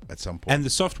line at some point. And the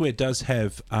software does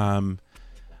have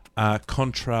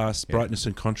contrast, brightness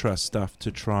and contrast stuff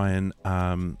to try and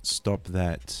stop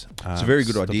that. It's a very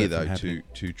good stop idea, that from though, happening.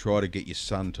 to try to get your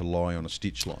sun to lie on a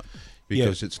stitch line,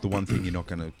 because it's the one thing you're not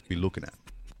going to be looking at.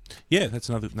 Yeah, that's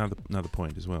another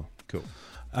point as well. Cool.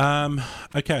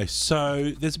 Okay,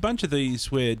 so there's a bunch of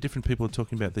these where different people are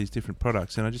talking about these different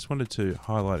products, and I just wanted to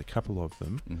highlight a couple of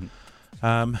them.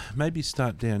 Maybe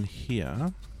start down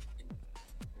here.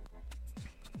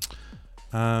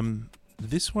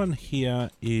 This one here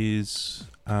is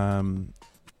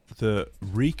the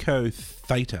Ricoh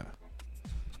Theta.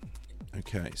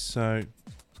 Okay, so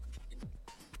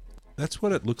that's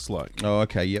what it looks like, Oh,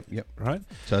 okay. Yep. right?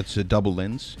 So it's a double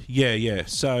lens. Yeah.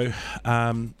 So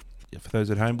for those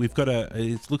at home, we've got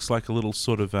it looks like a little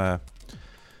sort of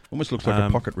Almost looks like a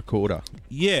pocket recorder.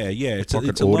 Yeah. It's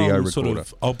pocket a audio long sort recorder.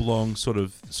 of oblong sort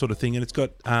of thing, and it's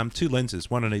got 2 lenses,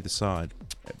 one on either side.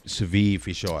 Severe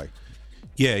fisheye.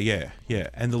 Yeah.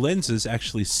 And the lenses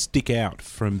actually stick out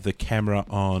from the camera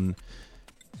on,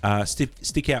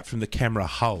 stick out from the camera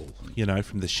hull,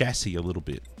 from the chassis a little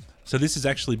bit. So this is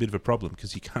actually a bit of a problem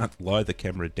because you can't lie the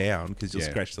camera down because you'll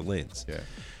scratch the lens. Yeah.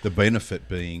 The benefit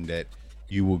being that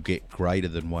you will get greater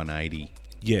than 180.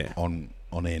 Yeah. On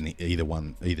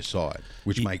either side,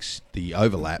 which makes the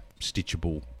overlap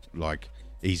stitchable, like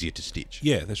easier to stitch.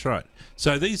 Yeah, that's right.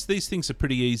 So these things are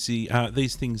pretty easy.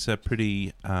 These things are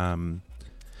pretty.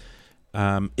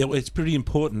 It's pretty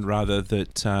important, rather,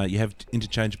 that you have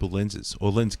interchangeable lenses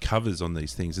or lens covers on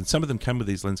these things, and some of them come with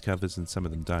these lens covers, and some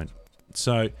of them don't.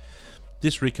 So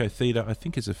this Ricoh Theta, I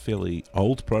think, is a fairly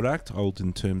old product, old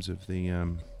in terms of the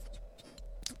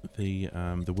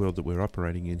world that we're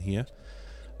operating in here.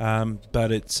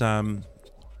 But it's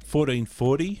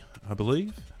 1440, I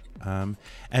believe. And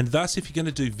thus, if you're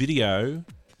going to do video,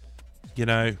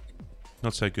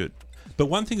 not so good. But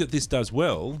one thing that this does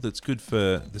well, that's good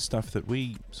for the stuff that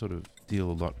we sort of deal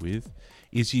a lot with,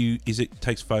 is it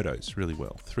takes photos really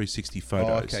well, 360 photos.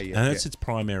 Oh, okay, yeah, and that's its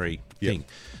primary thing.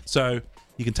 So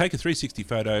you can take a 360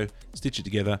 photo, stitch it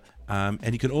together,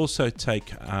 and you can also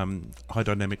take high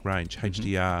dynamic range,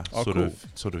 HDR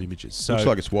sort of images. So looks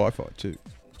like it's Wi-Fi too.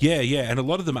 Yeah, and a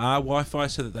lot of them are Wi-Fi,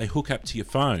 so that they hook up to your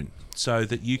phone, so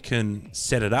that you can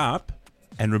set it up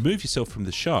and remove yourself from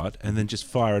the shot, and then just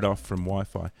fire it off from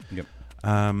Wi-Fi. Yep.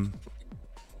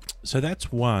 So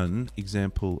that's one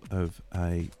example of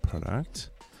a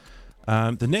product.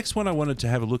 The next one I wanted to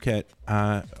have a look at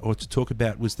or to talk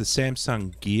about was the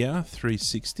Samsung Gear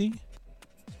 360.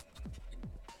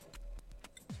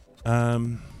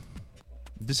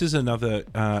 This is another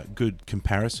good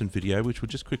comparison video, which we'll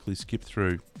just quickly skip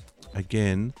through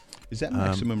again. Is that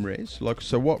maximum res?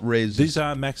 So what res? These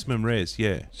are maximum res,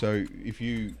 yeah. So if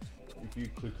you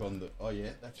click on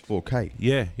that's 4K.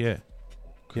 Yeah.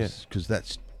 Because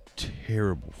that's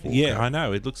terrible 4K. Yeah, I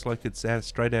know. It looks like it's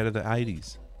straight out of the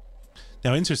 80s.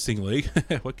 Now, interestingly,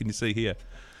 what can you see here?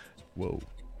 Whoa.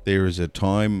 There is a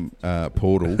time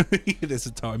portal There's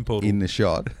a time portal. in the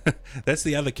shot. That's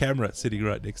the other camera sitting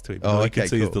right next to him. Oh, All you okay, can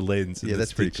see cool. is the lens. And Yeah, the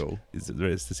that's pretty stitch cool. The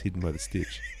rest is hidden by the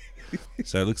stitch.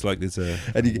 So it looks like there's a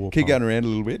And you warp keep hole. going around a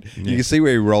little bit. Yeah. You can see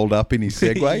where he rolled up in his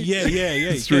Segway. yeah.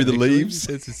 You Through can the actually. leaves.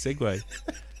 It's a Segway.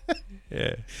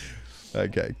 Yeah.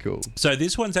 Okay, cool. So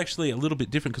this one's actually a little bit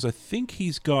different because I think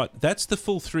he's got... That's the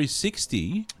full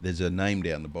 360. There's a name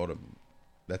down the bottom.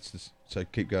 So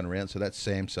keep going around. So that's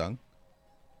Samsung.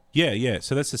 Yeah.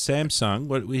 So that's the Samsung.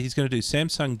 What he's going to do,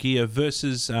 Samsung Gear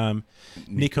versus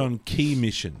Nikon Key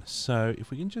Mission. So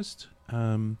if we can just...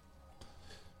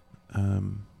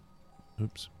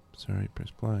 oops. Sorry,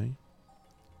 press play.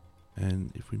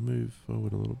 And if we move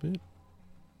forward a little bit...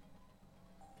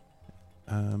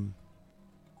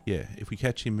 yeah, if we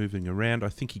catch him moving around, I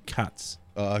think he cuts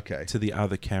Oh, okay. to the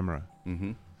other camera.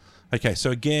 Mm-hmm. Okay,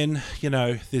 so again,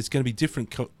 there's going to be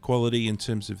different quality in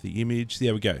terms of the image.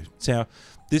 There we go. So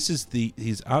this is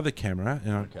his other camera,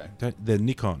 and Okay. the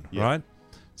Nikon, Yeah. right?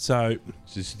 So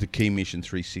So this is the Key Mission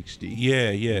 360.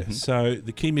 yeah. Mm-hmm. So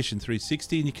the Key Mission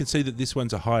 360, and you can see that this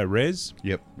one's a higher res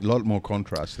Yep. A lot more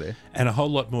contrast there. and a whole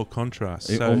lot more contrast.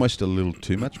 So, Almost a little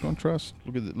too much contrast.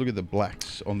 Look at the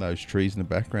blacks on those trees in the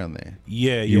background there.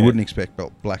 yeah, You wouldn't expect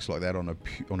blacks like that on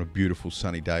a beautiful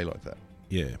sunny day like that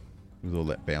yeah. with all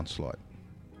that bounce light.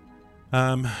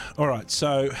 All right,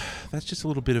 so that's just a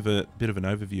little bit of an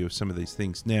overview of some of these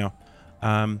things. Now,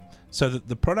 so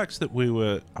the products that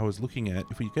I was looking at,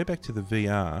 if we go back to the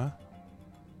VR,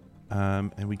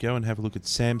 and we go and have a look at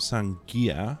Samsung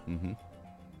Gear, Mm-hmm.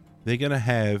 they're going to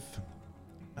have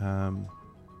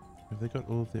they got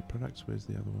all of their products? Where's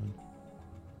the other one?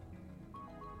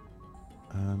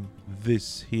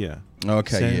 This here,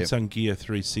 Okay. Samsung Gear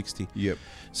 360. Yep.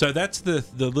 So that's the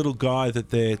little guy that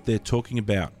they're talking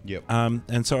about. Yep.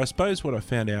 And so I suppose what I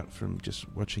found out from just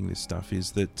watching this stuff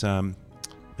is that,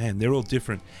 man, they're all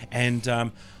different. And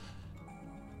a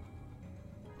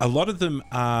lot of them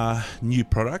are new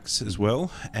products as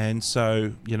well. And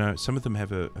so, some of them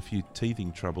have a few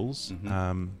teething troubles.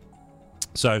 Mm-hmm.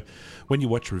 So when you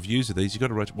watch reviews of these, you've got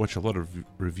to watch a lot of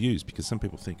reviews because some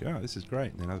people think, oh, this is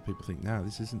great. And then other people think, no,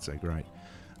 this isn't so great.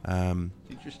 It's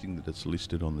interesting that it's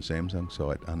listed on the Samsung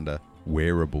site under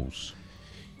wearables.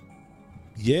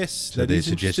 Yes, So that they're is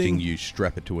suggesting interesting. you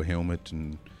strap it to a helmet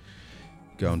and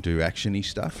go and do action-y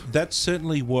stuff. That's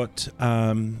certainly what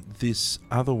this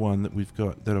other one that we've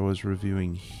got that I was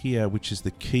reviewing here, which is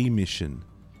the Key Mission.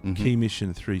 Mhm. Key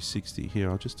Mission 360. Here,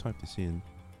 I'll just type this in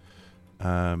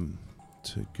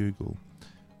to Google.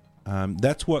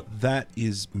 That's what that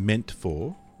is meant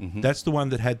for. Mhm. That's the one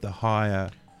that had the higher...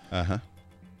 Uh-huh.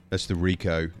 That's the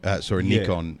Ricoh. Yeah.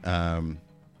 Nikon.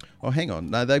 Hang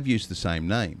on. No, they've used the same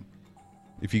name.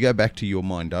 If you go back to your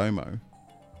Mindomo,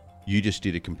 you just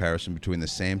did a comparison between the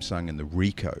Samsung and the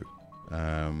Ricoh.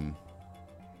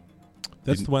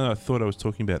 That's the one I thought I was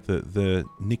talking about, the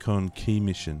Nikon Key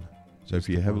Mission. So if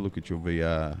you have a look at your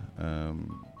VR,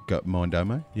 got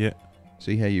Mindomo. Yeah.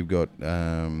 See how you've got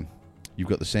the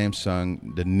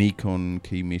Samsung, the Nikon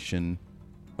Key Mission.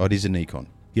 Oh, it is a Nikon.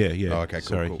 Yeah. Oh, okay, cool.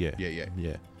 Sorry, cool. yeah.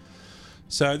 Yeah.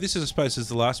 So this is, I suppose, is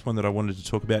the last one that I wanted to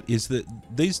talk about. Is that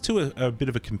these two are a bit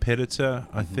of a competitor.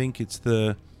 I think it's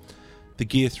the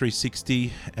Gear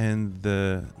 360 and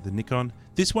the Nikon.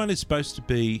 This one is supposed to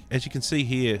be, as you can see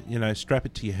here, strap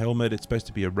it to your helmet. It's supposed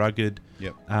to be a rugged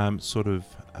Yep. sort of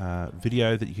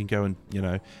video that you can go and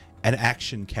an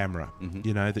action camera.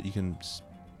 Mhm. That you can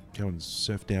go and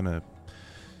surf down a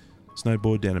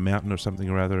snowboard down a mountain or something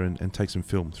or other and take some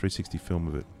film, 360 film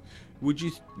of it. Would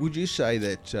you say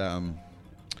that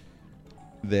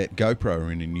that GoPro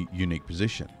are in a unique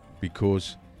position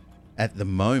because at the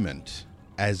moment,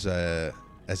 as a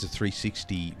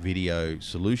 360 video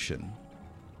solution,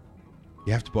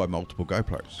 you have to buy multiple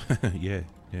GoPros. Yeah.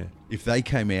 If they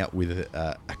came out with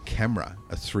a camera,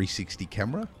 a 360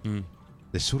 camera,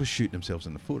 they're sort of shooting themselves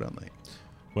in the foot, aren't they?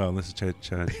 Well, unless it's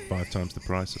charged 5 times the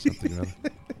price or something or other.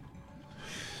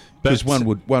 Because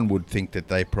one would think that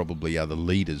they probably are the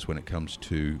leaders when it comes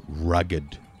to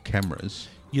rugged cameras.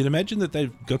 You'd imagine that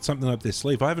they've got something up their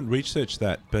sleeve. I haven't researched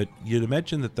that, but you'd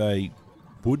imagine that they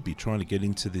would be trying to get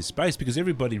into this space because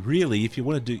everybody really, if you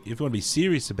want to be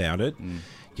serious about it,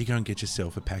 you go and get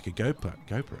yourself a pack of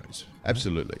GoPros.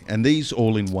 Absolutely. And these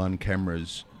all-in-one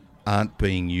cameras aren't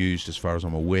being used, as far as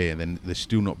I'm aware, then they're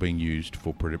still not being used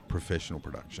for professional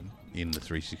production in the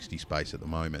 360 space at the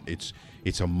moment.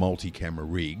 It's a multi-camera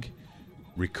rig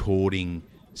recording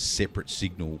separate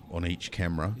signal on each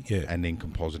camera and then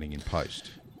compositing in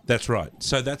post. That's right.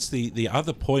 So that's the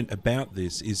other point about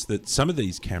this is that some of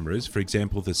these cameras, for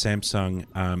example, the Samsung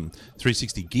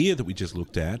 360 Gear that we just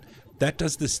looked at, that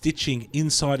does the stitching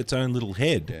inside its own little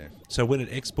head. Yeah. So when it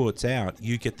exports out,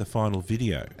 you get the final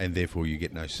video. And therefore you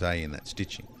get no say in that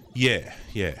stitching. Yeah.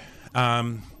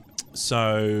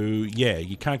 So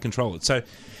you can't control it. So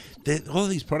all of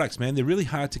these products, man, they're really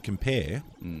hard to compare.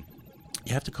 You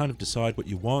have to kind of decide what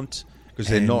you want. Because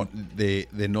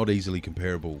they're not easily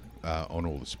comparable on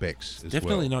all the specs. As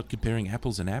Definitely well. not comparing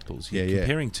apples and apples. You're Yeah.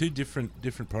 comparing two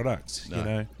different products. No, You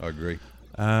know. I agree.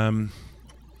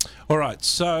 All right,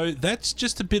 so that's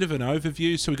just a bit of an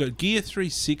overview. So we've got Gear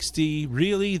 360.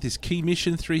 Really, this Key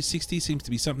Mission 360 seems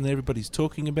to be something that everybody's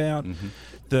talking about.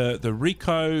 The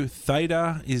Ricoh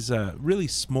Theta is a really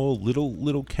small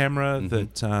little camera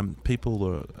that people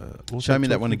are also Show me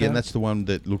that talking one again. about. That's the one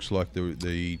that looks like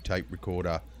the tape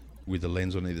recorder with the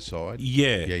lens on either side.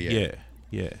 Yeah.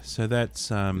 So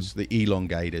that's It's the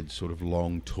elongated, sort of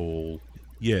long, tall.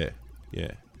 yeah. You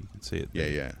can see it.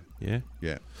 Yeah.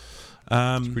 Yeah.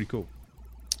 It's pretty cool.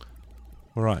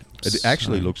 All right. It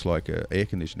actually So- looks like an air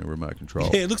conditioner remote control.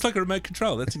 Yeah, it looks like a remote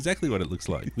control. That's exactly what it looks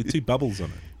like, with two bubbles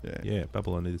on it. Yeah. Yeah,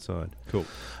 bubble on either side. Cool.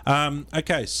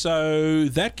 Okay, so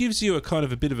that gives you a kind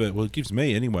of a bit of a, well, it gives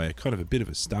me anyway, a kind of a bit of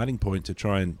a starting point to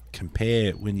try and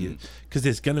compare when you, because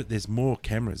there's more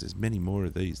cameras, there's many more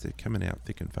of these. They're coming out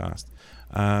thick and fast.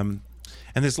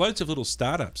 And there's loads of little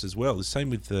startups as well. The same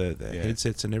with the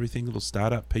headsets and everything, little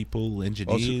startup people,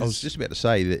 engineers. I was just about to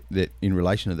say that in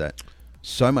relation to that,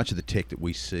 so much of the tech that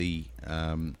we see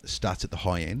starts at the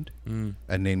high end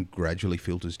and then gradually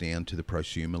filters down to the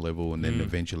prosumer level and then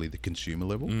eventually the consumer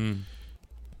level.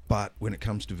 But when it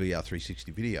comes to VR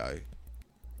 360 video,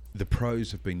 the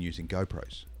pros have been using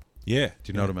GoPros. Yeah.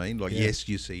 Do you know what I mean? Like, yes,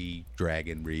 you see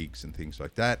Dragon rigs and things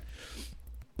like that,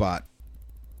 but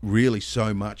really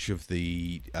so much of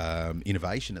the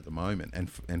innovation at the moment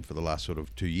and for the last sort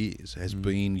of 2 years has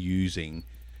been using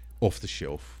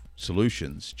off-the-shelf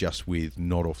solutions just with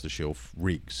not off-the-shelf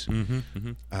rigs.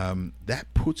 That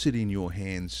puts it in your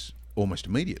hands almost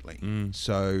immediately.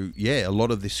 So, yeah, a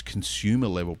lot of this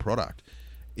consumer-level product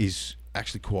is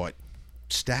actually quite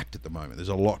stacked at the moment. There's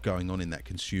a lot going on in that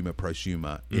consumer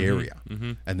prosumer area,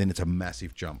 and then it's a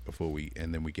massive jump before we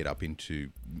get up into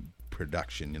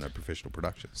production, professional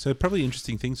production. So probably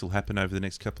interesting things will happen over the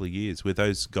next couple of years where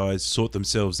those guys sort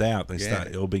themselves out. They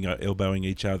start elbowing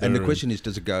each other. And the question is,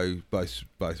 does it go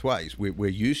both ways? We're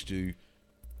used to,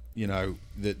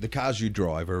 the cars you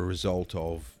drive are a result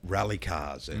of rally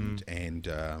cars and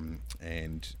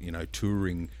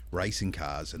touring racing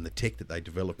cars, and the tech that they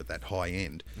develop at that high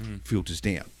end filters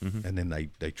down, and then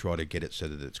they try to get it so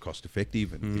that it's cost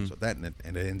effective and things like that,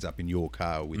 and it ends up in your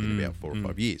car within about 4 or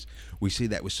 5 years. We see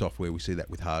that with software, we see that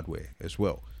with hardware as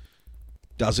well.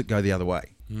 Does it go the other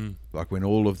way? Like when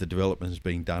all of the development is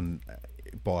being done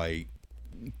by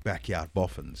backyard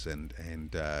boffins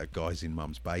and guys in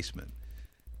mum's basement,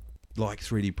 like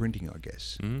 3D printing, I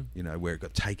guess, where it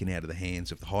got taken out of the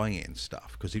hands of the high-end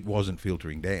stuff because it wasn't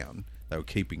filtering down. They were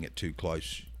keeping it too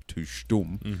close to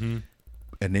stumm.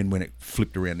 And then when it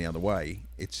flipped around the other way,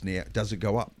 it's now, does it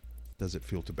go up? Does it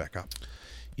filter back up?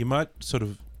 You might sort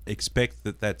of expect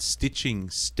that stitching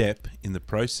step in the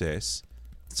process,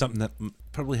 something that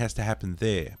probably has to happen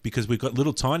there, because we've got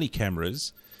little tiny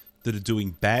cameras that are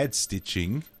doing bad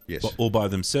stitching all by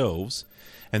themselves.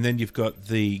 And then you've got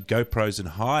the GoPros and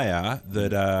higher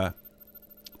that are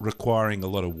requiring a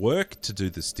lot of work to do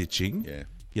the stitching. Yeah.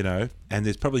 And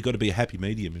there's probably got to be a happy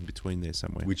medium in between there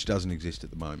somewhere. Which doesn't exist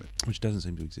at the moment. Which doesn't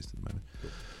seem to exist at the moment.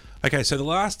 Okay, so the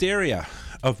last area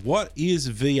of what is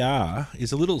VR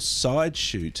is a little side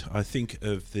shoot, I think,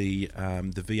 of the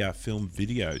VR film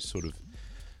video sort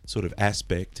of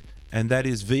aspect, and that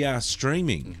is VR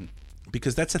streaming,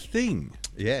 because that's a thing.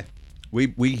 Yeah.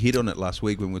 We hit on it last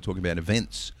week when we were talking about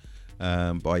events,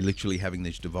 by literally having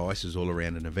these devices all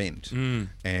around an event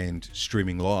and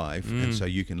streaming live, and so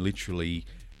you can literally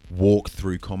walk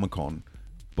through Comic-Con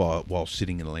while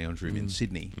sitting in a lounge room in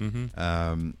Sydney,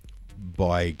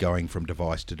 by going from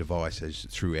device to device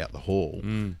throughout the hall,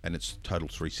 and it's total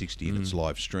 360 and it's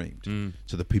live streamed.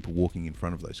 So the people walking in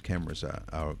front of those cameras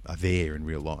are there in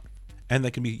real life. And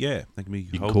they can be, you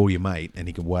can call your mate and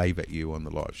he can wave at you on the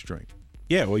live stream.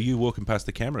 Yeah, or you walking past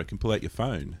the camera can pull out your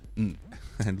phone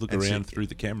and look around through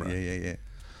the camera. Yeah.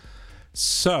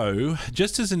 So,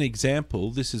 just as an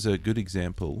example, this is a good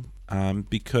example,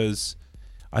 because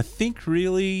I think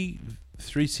really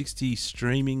 360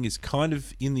 streaming is kind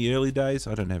of in the early days.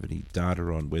 I don't have any data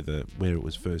on where it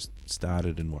was first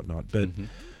started and whatnot, but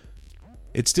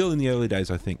it's still in the early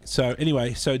days, I think. So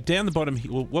anyway, down the bottom,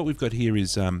 what we've got here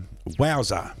is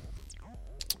Wowza,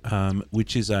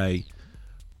 which is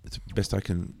it's the best I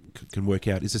can can work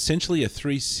out, is essentially a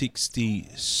 360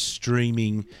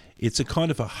 streaming. It's a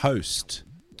kind of a host.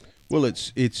 Well,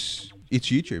 it's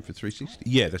YouTube for 360.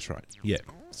 Yeah, that's right. Yeah.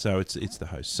 So it's the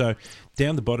host. So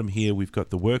down the bottom here, we've got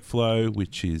the workflow,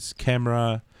 which is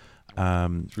camera,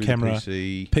 Through camera,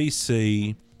 the PC.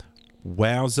 PC,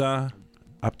 Wowzer,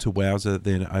 up to Wowzer,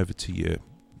 then over to your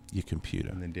computer.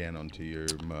 And then down onto your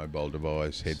mobile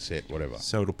device, headset, whatever.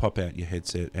 So it'll pop out your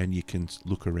headset, and you can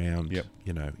look around, Yep.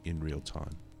 in real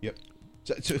time. Yep.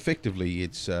 So effectively,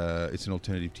 it's an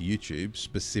alternative to YouTube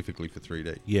specifically for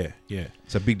 3D. Yeah, yeah.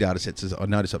 So big data sets. I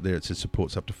noticed up there it says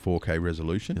supports up to 4K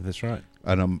resolution, Yeah, that's right.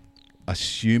 and I'm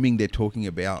assuming they're talking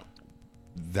about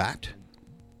that.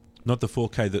 Not the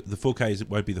 4K. The 4K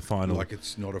won't be the final. Like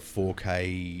it's not a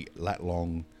 4K lat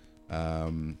long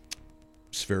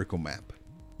spherical map.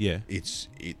 Yeah,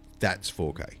 That's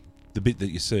 4K. the bit that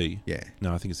you see. Yeah.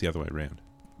 No, I think it's the other way around.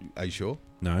 Are you sure?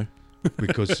 No.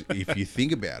 Because if you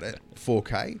think about it,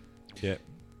 4K. Yeah.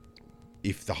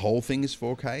 If the whole thing is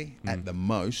 4K, at the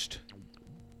most,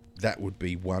 that would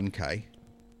be 1K.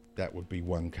 That would be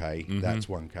 1K. That's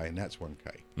 1K, and that's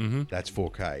 1K. That's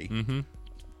 4K.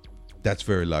 That's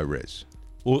very low res.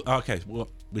 Well, okay. Well,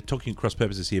 we're talking cross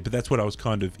purposes here, but that's what I was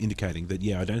kind of indicating. That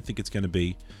I don't think it's going to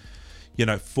be,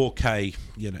 4K.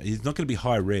 It's not going to be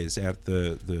high res out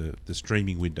the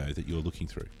streaming window that you're looking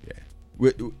through. Yeah.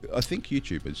 I think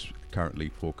YouTube is currently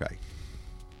 4K.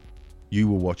 You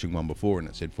were watching one before and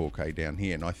it said 4K down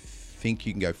here, and I think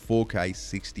you can go 4K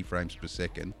 60 frames per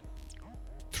second,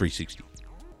 360.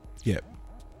 Yeah.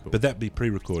 Cool. But that'd be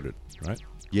pre-recorded, right?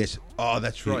 Yes. Oh,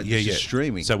 that's right. Yeah, This yeah. is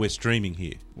streaming. So we're streaming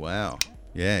here. Wow.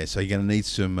 Yeah, so you're going to need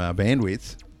some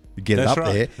bandwidth to get That's it up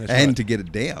right. there That's and right. to get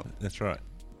it down. That's right.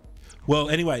 Well,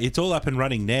 anyway, it's all up and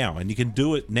running now, and you can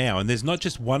do it now. And there's not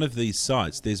just one of these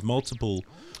sites. There's multiple.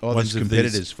 Oh, ones there's of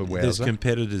competitors these. for There's Wowzer.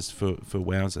 competitors for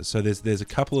Wowzer. So there's a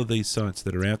couple of these sites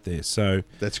that are out there. So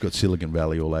That's got Silicon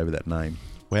Valley all over that name.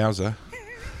 Wowzer.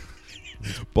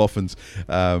 Boffins,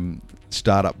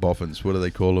 startup boffins. What do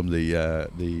they call them? The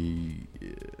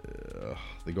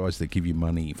guys that give you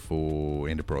money for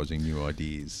enterprising new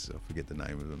ideas. I forget the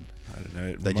name of them. I don't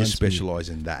know. They just specialise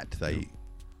in that.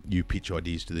 You pitch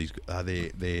ideas to these.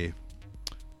 It'll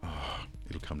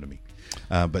come to me.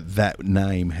 But that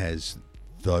name has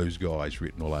those guys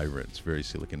written all over it. It's very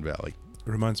Silicon Valley. It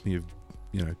reminds me of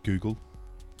Google,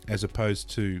 as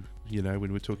opposed to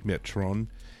when we're talking about Tron,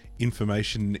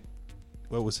 information.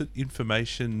 What was it?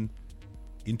 Information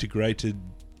integrated.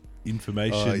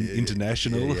 Information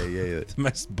International. Yeah. The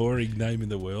most boring name in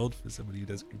the world for somebody who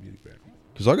does computer graphics.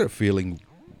 Because I got a feeling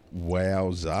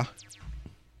Wowzer,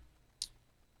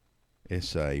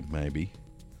 SA maybe,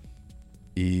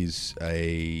 is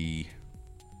an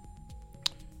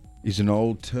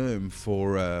old term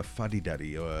for a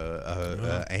fuddy-duddy or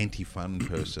a anti-fun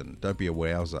person. Don't be a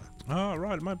wowser. Oh,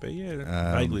 right, it might be.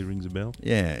 Yeah, vaguely rings a bell.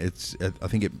 Yeah, it's. I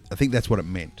think that's what it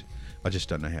meant. I just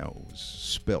don't know how it was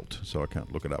spelt, so I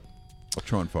can't look it up. I'll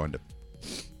try and find it.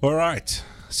 All right,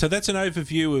 so that's an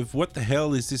overview of what the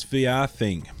hell is this VR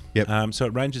thing. Yep. So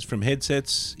it ranges from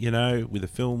headsets, with a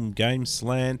film game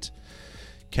slant.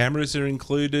 Cameras are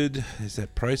included. There's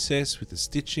that process with the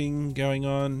stitching going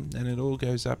on, and it all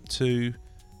goes up to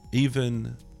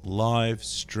even live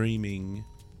streaming.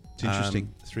 It's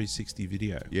interesting. 360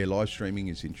 video. Yeah, live streaming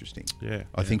is interesting. Yeah.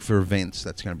 I think for events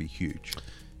that's going to be huge.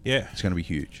 Yeah. It's going to be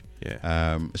huge.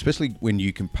 Yeah. Especially when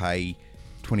you can pay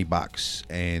 $20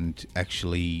 and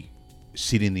actually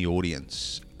sit in the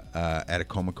audience at a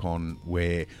Comic-Con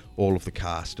where all of the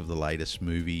cast of the latest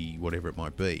movie, whatever it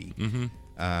might be,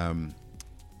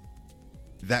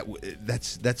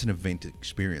 that's an event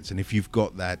experience. And if you've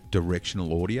got that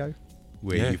directional audio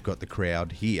where you've got the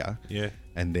crowd here,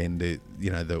 and then the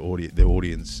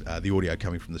audio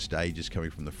coming from the stage is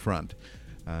coming from the front,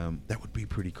 that would be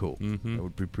pretty cool. That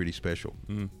would be pretty special.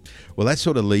 Well, that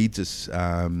sort of leads us,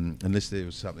 unless there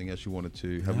was something else you wanted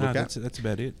to have a look at. That's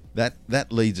about it.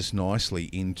 That leads us nicely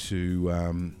into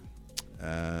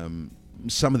some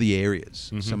of the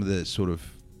areas, some of the sort of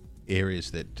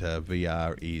areas that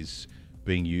VR is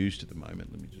being used at the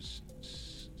moment. Let me just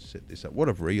set this up. What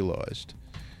I've realised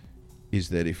is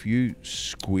that if you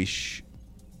squish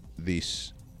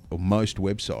this, or most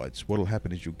websites, what'll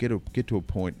happen is you'll get to a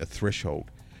point, a threshold,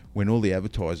 when all the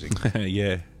advertising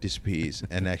disappears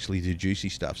and actually the juicy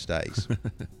stuff stays.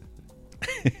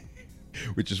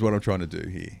 Which is what I'm trying to do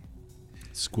here.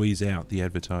 Squeeze out the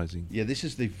advertising. Yeah, this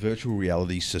is the Virtual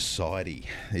Reality Society.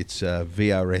 It's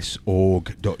vrs.org.uk,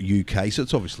 so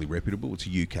it's obviously reputable. It's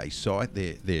a UK site.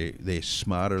 They're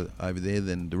smarter over there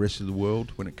than the rest of the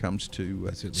world when it comes to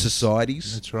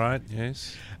societies. That's right,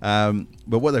 yes.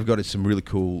 But what they've got is some really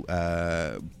cool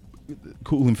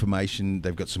cool information.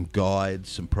 They've got some guides,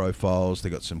 some profiles.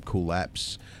 They've got some cool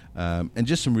apps, and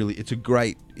just some really. It's a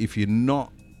great if you're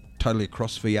not totally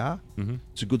across VR.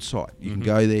 It's a good site. You can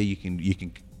go there. You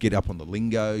can get up on the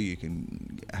lingo. You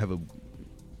can have a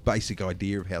basic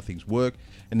idea of how things work,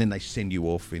 and then they send you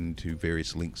off into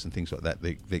various links and things like that.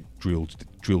 They're drilled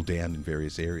down in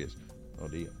various areas. Oh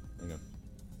dear, hang on.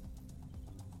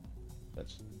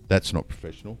 That's not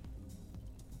professional.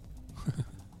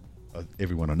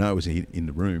 Everyone I know is in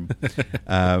the room.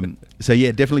 So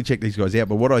yeah, definitely check these guys out.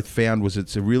 But what I found was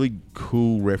it's a really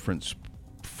cool reference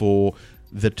for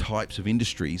the types of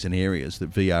industries and areas that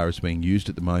VR is being used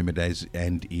at the moment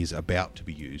and is about to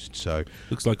be used. So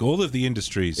looks like all of the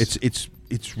industries.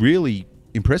 It's really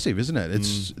impressive, isn't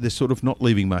it? They're sort of not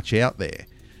leaving much out there.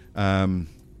 That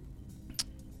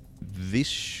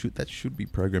should be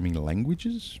programming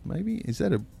languages. Maybe is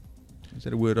that a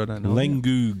word I don't know?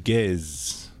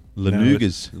 Languages.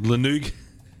 Lanugas. Lanug.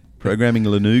 Programming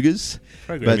Lanugas.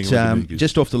 Programming But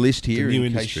just off the list here, new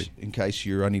in case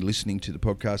you're only listening to the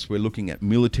podcast, we're looking at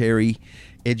military,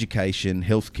 education,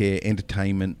 healthcare,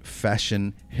 entertainment,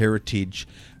 fashion, heritage,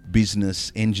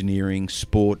 business, engineering,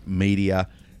 sport, media,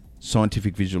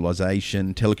 scientific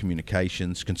visualization,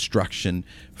 telecommunications, construction,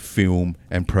 film,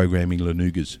 and programming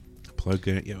Lanugas.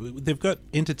 Yeah, they've got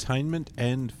entertainment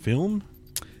and film.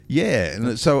 Yeah,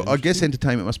 and so I guess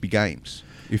entertainment must be games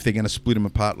if they're going to split them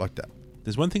apart like that.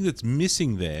 There's one thing that's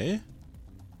missing there,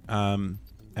 and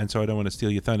so I don't want to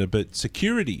steal your thunder, but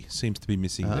security seems to be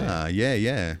missing there.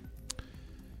 Yeah.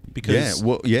 Because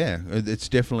it's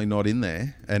definitely not in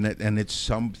there, and it's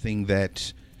something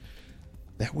that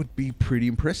would be pretty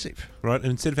impressive, right?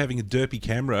 And instead of having a derpy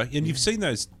camera, and you've seen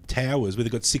those towers where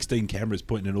they've got 16 cameras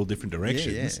pointing in all different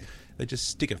directions. Yeah. They just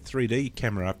stick a 3D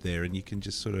camera up there, and you can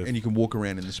just sort of... And you can walk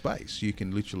around in the space. You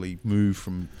can literally move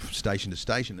from station to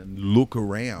station and look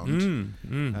around.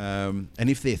 And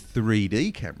if they're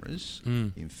 3D cameras,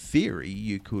 in theory,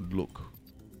 you could look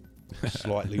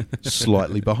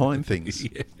slightly behind things.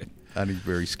 Yeah. Only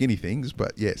very skinny things,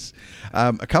 but yes.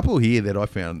 A couple here that I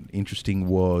found interesting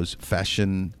was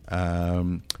fashion,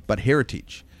 but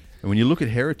heritage. And when you look at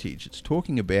heritage, it's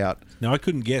talking about... Now, I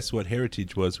couldn't guess what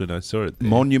heritage was when I saw it there.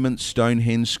 Monuments,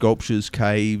 Stonehenge, sculptures,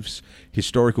 caves,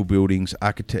 historical buildings,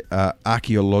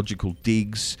 archaeological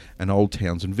digs, and old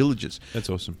towns and villages. That's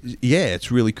awesome. Yeah,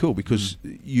 it's really cool because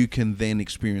you can then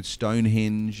experience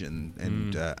Stonehenge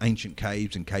and ancient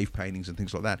caves and cave paintings and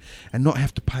things like that, and not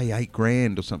have to pay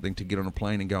 $8,000 or something to get on a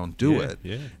plane and go and do it.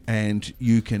 Yeah. And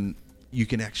you can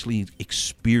actually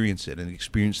experience it and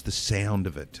experience the sound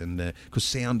of it, and because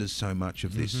sound is so much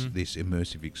of this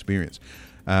immersive experience.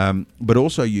 But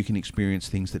also you can experience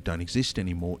things that don't exist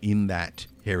anymore in that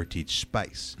heritage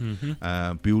space.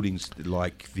 Buildings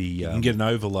like the... you can get an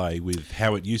overlay with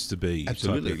how it used to be.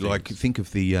 Absolutely. Like think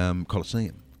of the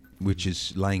Colosseum, which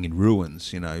is laying in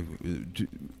ruins,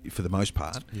 for the most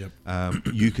part. Yep.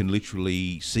 You can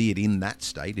literally see it in that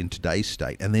state, in today's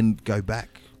state, and then go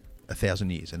back 1,000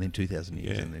 years and then 2,000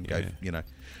 years and then go,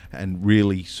 and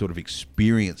really sort of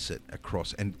experience it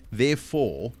across, and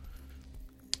therefore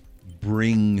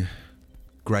bring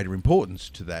greater importance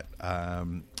to that,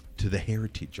 to the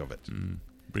heritage of it.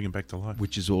 Bring it back to life.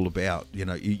 Which is all about,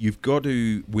 you've got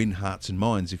to win hearts and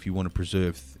minds if you want to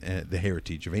preserve the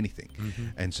heritage of anything.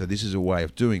 And so this is a way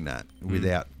of doing that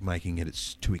without making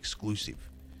it too exclusive.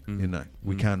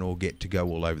 We can't all get to go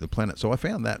all over the planet. So I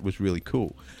found that was really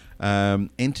cool.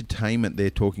 Entertainment,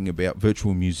 they're talking about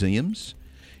virtual museums,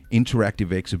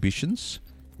 interactive exhibitions,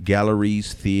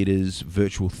 galleries, theatres,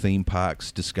 virtual theme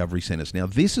parks, discovery centres. Now,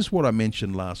 this is what I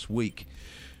mentioned last week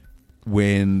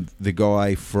when the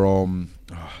guy from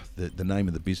the name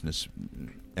of the business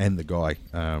and the guy...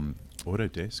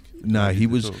 Autodesk? No,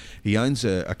 he owns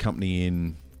a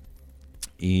company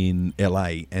in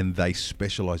LA, and they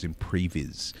specialise in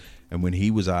previs. And when he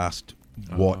was asked...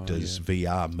 what does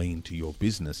VR mean to your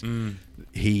business?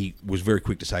 He was very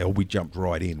quick to say, we jumped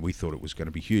right in. We thought it was going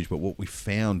to be huge. But what we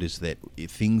found is that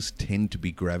things tend to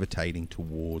be gravitating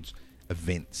towards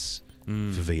events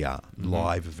for VR,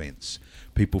 live events.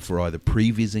 People for either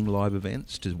prevising live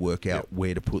events to work out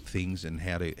where to put things and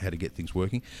how to get things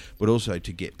working, but also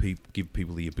to give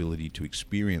people the ability to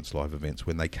experience live events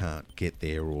when they can't get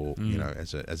there, or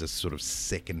as a sort of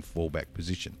second fallback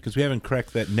position. Because we haven't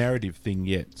cracked that narrative thing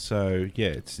yet. So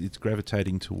it's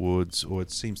gravitating towards, or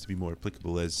it seems to be more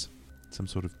applicable as some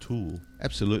sort of tool.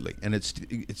 Absolutely, and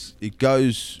it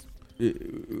goes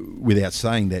without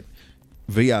saying that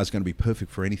VR is going to be perfect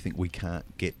for anything we can't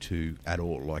get to at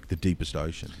all, like the deepest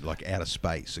ocean, like outer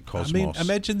space, the cosmos. I mean,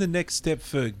 imagine the next step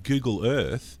for Google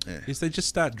Earth is they just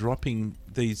start dropping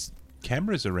these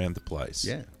cameras around the place.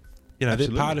 Yeah. You know,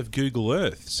 Absolutely. they're part of Google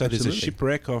Earth. So there's a Absolutely.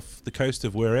 shipwreck off the coast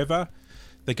of wherever.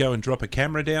 They go and drop a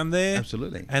camera down there.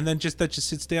 Absolutely. And then that just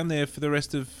sits down there for the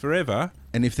rest of forever.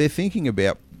 And if they're thinking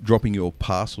about dropping your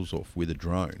parcels off with a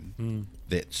drone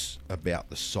that's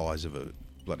about the size of a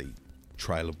bloody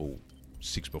trailable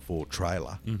 6x4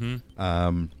 trailer,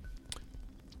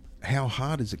 how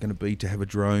hard is it going to be to have a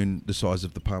drone the size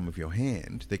of the palm of your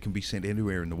hand that can be sent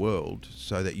anywhere in the world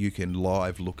so that you can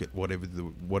live look at whatever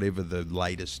the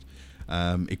latest.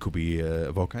 It could be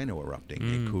a volcano erupting.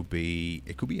 It could be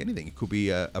anything. It could be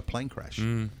a plane crash.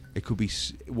 It could be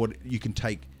what you can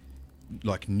take.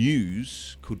 Like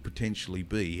news could potentially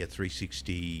be a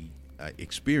 360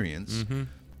 experience.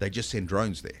 They just send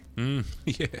drones there.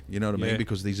 Yeah. You know what I Yeah. mean?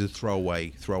 Because these are throwaway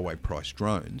price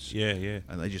drones. Yeah, yeah.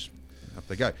 And they just up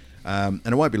they go. And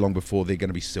it won't be long before they're going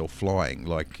to be self-flying.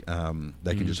 Like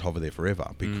they can just hover there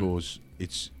forever because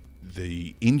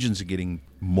the engines are getting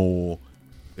more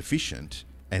efficient,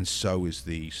 and so is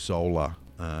the solar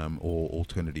or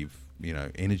alternative,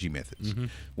 energy methods.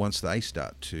 Once they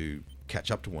start to catch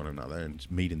up to one another and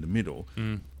meet in the middle,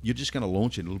 you're just going to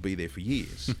launch it. It'll be there for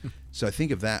years. So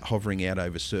think of that hovering out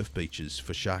over surf beaches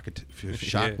for shark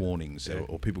Yeah. warnings Yeah.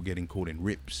 or people getting caught in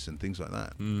rips and things like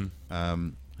that.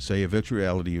 So yeah, virtual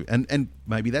reality, and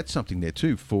maybe that's something there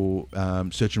too for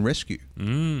search and rescue,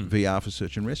 VR for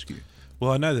search and rescue.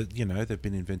 Well, I know that, they've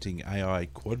been inventing AI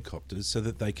quadcopters so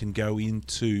that they can go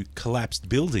into collapsed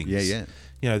buildings. Yeah.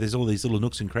 There's all these little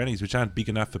nooks and crannies which aren't big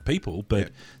enough for people,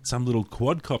 but some little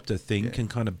quadcopter thing can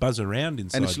kind of buzz around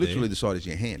inside And it's literally there. the size of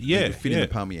your hand. Yeah, It can fit in yeah.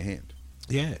 the palm of your hand.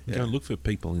 Yeah, Yeah. go and look for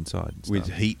people inside. And With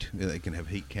stuff. heat, they can have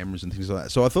heat cameras and things like that.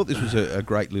 So I thought this was a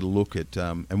great little look at,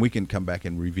 and we can come back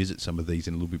and revisit some of these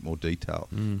in a little bit more detail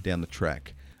down the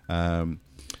track.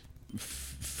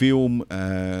 Film,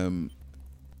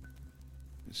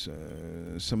 so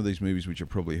some of these movies which you've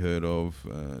probably heard of,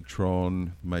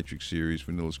 Tron, Matrix series,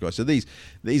 Vanilla Sky. So these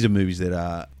are movies that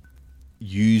are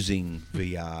using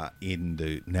VR in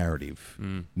the narrative,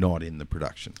 not in the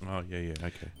production. Oh, yeah,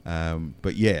 okay.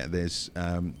 But yeah, there's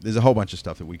a whole bunch of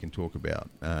stuff that we can talk about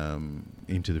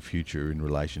into the future in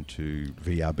relation to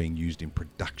VR being used in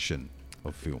production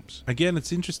of films. Again,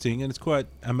 it's interesting and it's quite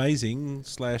amazing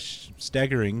 /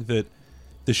 staggering that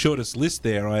the shortest list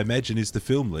there, I imagine, is the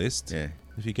film list. Yeah.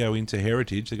 If you go into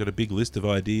Heritage, they've got a big list of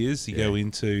ideas. You Yeah. go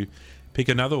into pick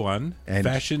another one. And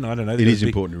Fashion, I don't know. It is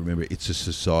important to remember it's a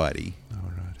society. Oh,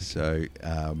 right. So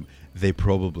they're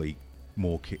probably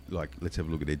more like, let's have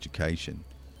a look at education.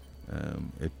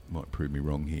 It might prove me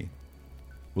wrong here.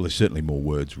 Well, there's certainly more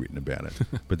words written about it,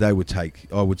 but they would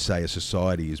I would say a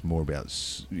society is more about,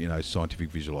 scientific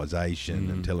visualization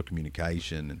and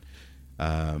telecommunication and,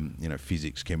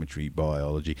 physics, chemistry,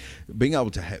 biology. Being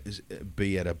able to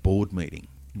be at a board meeting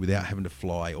without having to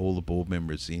fly all the board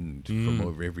members in from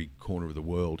over every corner of the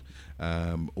world,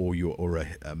 or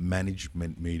a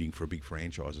management meeting for a big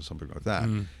franchise or something like that.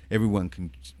 Everyone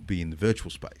can be in the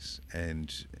virtual space,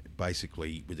 and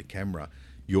basically with a camera,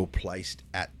 you're placed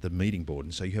at the meeting board,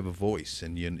 and so you have a voice,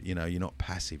 and you're not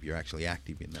passive; you're actually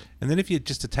active in that. And then if you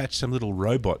just attach some little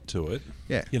robot to it,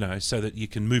 Yeah. so that you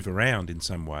can move around in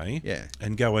some way, Yeah.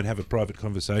 and go and have a private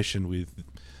conversation with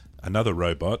another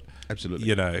robot,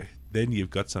 Absolutely. then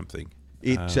you've got something.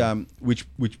 It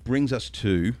which brings us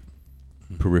to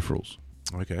peripherals,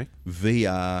 Okay,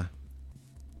 VR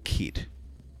kit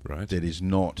right. that is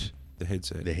not The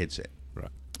headset. the headset. Right.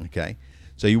 Okay,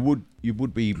 so you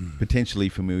would be potentially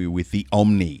familiar with the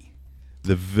Omni,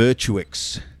 the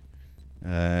Virtuix,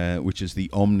 which is the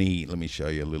Omni. Let me show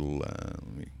you a little. Let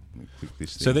me click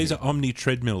this. So thing these here. are Omni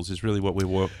treadmills is really what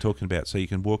we're talking about. So you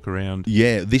can walk around.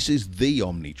 Yeah, this is the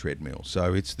Omni treadmill.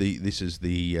 So this is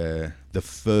the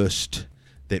first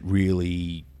that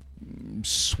really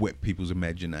swept people's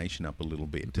imagination up a little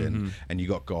bit, and you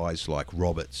got guys like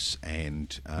Roberts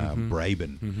and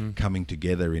Braben coming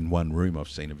together in one room. I've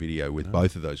seen a video with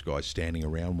both of those guys standing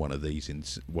around one of these in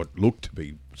what looked to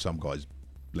be some guy's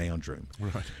lounge room,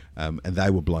 Right. and they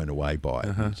were blown away by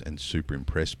it and super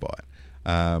impressed by it.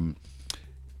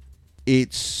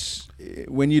 It's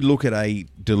when you look at a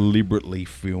deliberately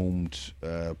filmed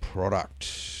product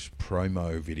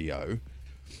promo video,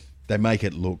 they make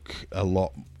it look a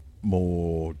lot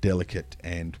more delicate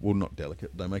and, well, not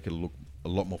delicate, they make it look a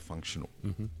lot more functional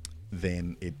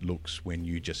than it looks when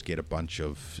you just get a bunch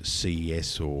of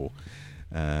CES or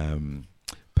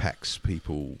PAX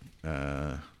people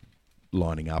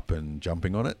lining up and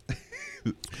jumping on it.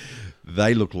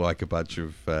 They look like a bunch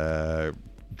of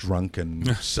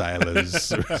drunken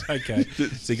sailors. Okay,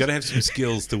 so you got to have some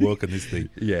skills to walk on this thing.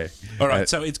 Yeah. All right,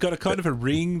 so it's got a kind of a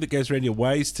ring that goes around your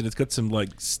waist, and it's got some like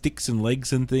sticks and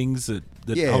legs and things that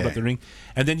Yeah. hold up the ring,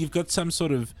 and then you've got some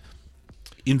sort of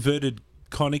inverted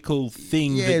conical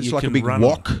thing Yeah, that it's you like a can big run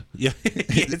wok. on. Yeah,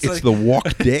 It's like, the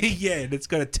wok deck. yeah, and it's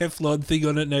got a Teflon thing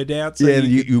on it, no doubt. So Yeah,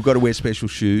 you you've got to wear special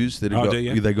shoes. That have Oh, got, do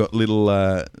you? They got little.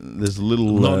 There's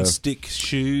little non-stick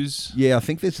shoes. Yeah, I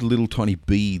think there's little tiny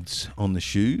beads on the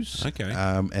shoes. Okay.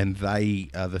 And they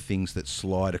are the things that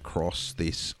slide across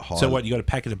this high. So what? You got a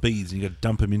packet of beads, and you got to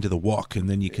dump them into the wok, and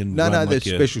then you can. No, run they're like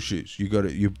a- special shoes. You got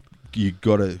to. You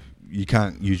got to. You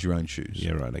can't use your own shoes.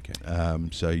 Yeah, right. Okay.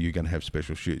 So you're going to have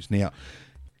special shoes. Now,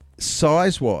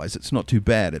 size-wise, it's not too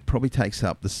bad. It probably takes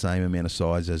up the same amount of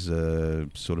size as a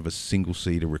sort of a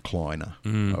single-seater recliner,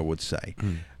 I would say.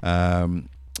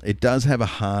 It does have a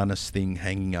harness thing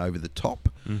hanging over the top,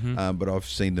 but I've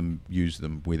seen them use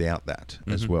them without that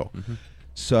as well.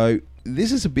 So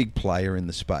this is a big player in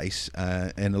the space,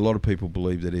 and a lot of people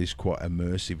believe that it is quite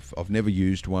immersive. I've never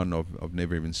used one. I've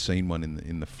never even seen one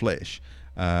in the flesh,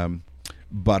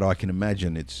 but I can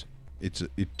imagine it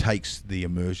takes the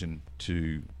immersion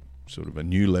to sort of a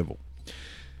new level.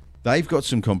 They've got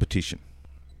some competition,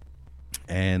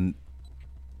 and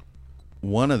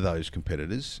one of those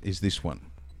competitors is this one,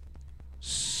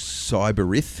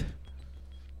 Cyberith,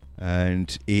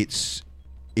 and it's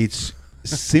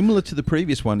similar to the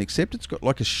previous one, except it's got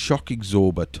like a shock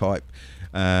absorber type.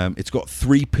 It's got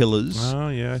 3 pillars Oh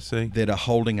yeah, I see. that are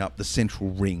holding up the central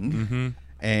ring,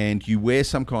 and you wear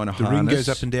some kind of The harness. ring goes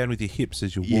up and down with your hips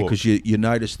as you Yeah, walk. because you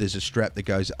notice there's a strap that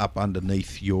goes up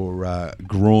underneath your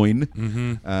groin,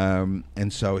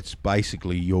 and so it's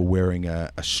basically you're wearing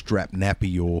a strap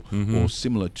nappy or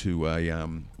similar to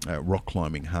a rock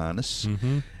climbing harness.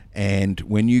 And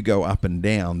when you go up and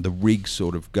down, the rig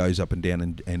sort of goes up and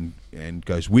down and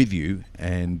goes with you.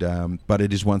 And but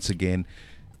it is once again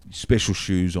special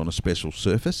shoes on a special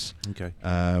surface. Okay.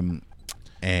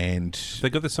 And They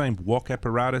got the same wok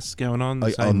apparatus going on.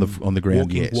 on the ground,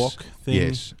 walking yes, wok thing.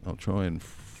 yes. I'll try and.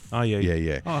 Oh yeah.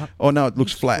 Yeah. Oh, Oh no, it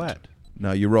looks flat. flat.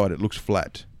 No, you're right. It looks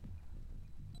flat.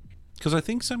 because I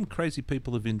think some crazy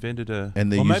people have invented a.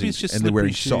 And they're or maybe using, it's just and they're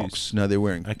wearing slippery shoes. socks. No, they're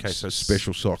wearing Okay, so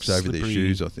special socks over their slippery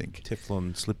shoes, I think.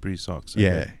 Teflon slippery socks. Yeah,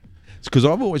 Okay. it's because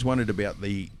I've always wondered about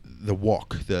the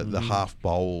wok, the half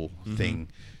bowl thing.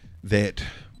 That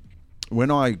when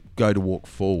I go to walk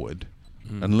forward,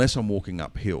 unless I'm walking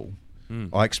uphill,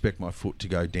 I expect my foot to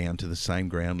go down to the same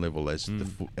ground level as the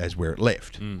foot, as where it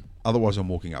left. Otherwise, I'm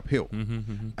walking uphill.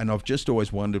 And I've just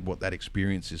always wondered what that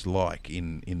experience is like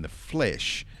in the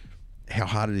flesh. How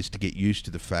hard it is to get used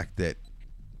to the fact that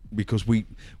because we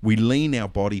lean our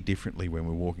body differently when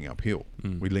we're walking uphill.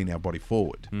 We lean our body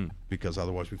forward because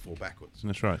otherwise we fall backwards.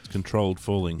 That's right. It's controlled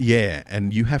falling. Yeah,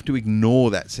 and you have to ignore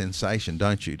that sensation,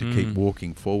 don't you, to keep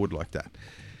walking forward like that.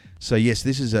 So yes,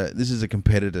 this is a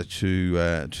competitor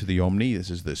to the Omni. This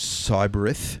is the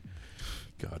Cyberith.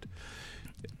 God.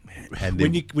 And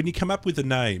When you come up with a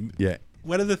name, yeah,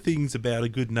 one of the things about a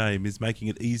good name is making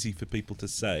it easy for people to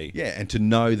say. yeah, and to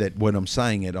know that when I'm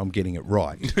saying it, I'm getting it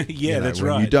right. Yeah, You know, that's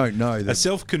when right. You don't know A that.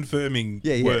 self-confirming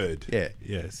Yeah, yeah, word. yeah.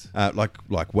 Yes. Like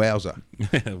wowzer.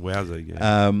 Wowza,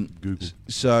 yeah. Google.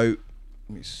 So,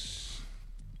 let me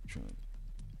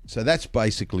so that's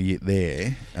basically it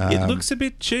there. It looks a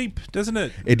bit cheap, doesn't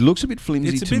it? It looks a bit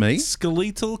flimsy It's a to bit me.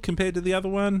 skeletal compared to the other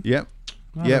one. Yep.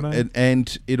 I Yep. don't know.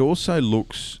 And it also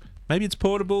looks Maybe it's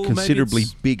portable. considerably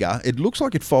Maybe bigger. It looks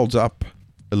like it folds up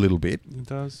a little bit, it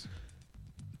does.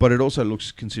 but it also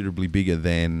looks considerably bigger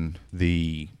than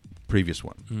the previous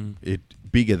one. It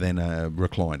bigger than a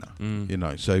recliner, you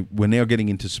know. So we're now getting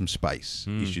into some space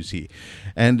issues here,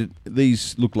 and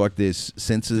these look like there's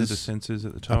sensors There's the sensors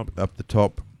at the top. up the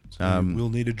top. So we'll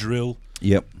need a drill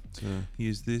Yep. to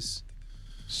use this.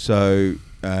 So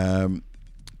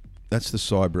that's the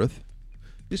Cyberith.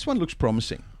 This one looks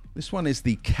promising. This one is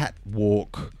the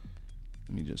Catwalk.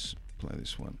 Let me just play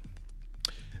this one.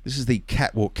 This is the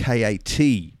Catwalk KAT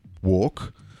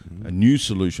Walk, a new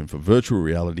solution for virtual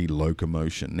reality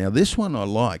locomotion. Now, this one I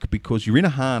like because you're in a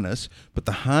harness, but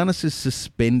the harness is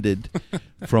suspended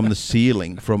from the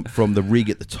ceiling, from the rig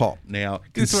at the top. Now,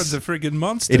 This one's a friggin'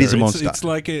 monster. It is a It's- monster. It's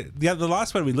like the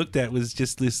last one we looked at was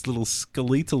just this little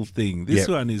skeletal thing. This Yep.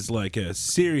 one is like a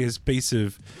serious piece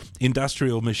of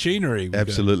industrial machinery we've got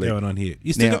Absolutely. going on here.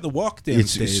 You still Now, got the wok It's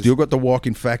downstairs. still got the wok.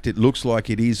 In fact, it looks like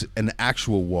it is an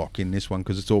actual wok in this one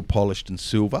because it's all polished and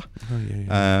silver. Oh,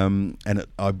 yeah. And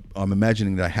I'm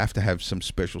imagining they have to have some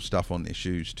special stuff on their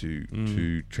shoes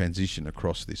to transition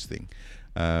across this thing.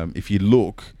 If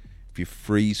you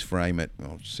freeze frame it,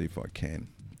 I'll see if I can.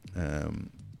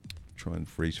 try and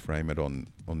freeze frame it on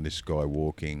this guy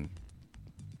walking.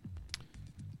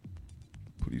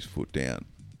 Put his foot down.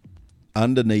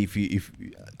 Underneath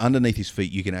his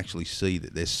feet, you can actually see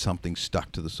that there's something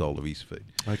stuck to the sole of his feet.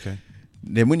 Okay.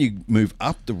 Then when you move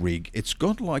up the rig, it's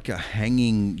got like a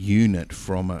hanging unit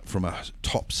from a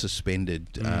top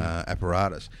suspended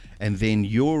apparatus, and then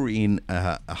you're in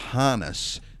a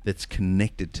harness that's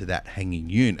connected to that hanging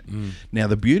unit. Now,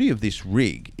 the beauty of this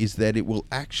rig is that it will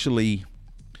actually,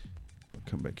 I'll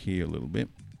come back here a little bit,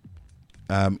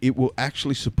 it will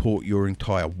actually support your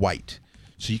entire weight.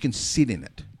 So you can sit in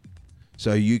it.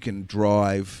 So you can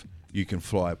drive, you can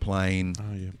fly a plane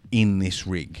in this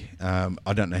rig.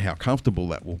 I don't know how comfortable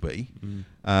that will be.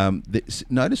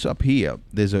 Notice up here,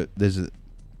 there's a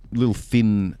little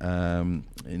thin,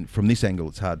 and from this angle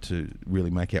it's hard to really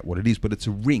make out what it is, but it's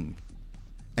a ring.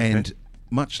 And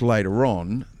much later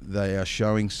on, they are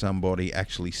showing somebody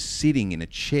actually sitting in a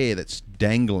chair that's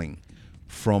dangling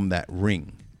from that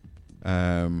ring.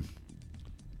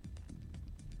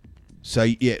 So,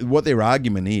 yeah, what their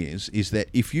argument is that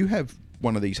if you have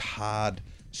one of these hard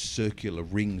circular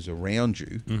rings around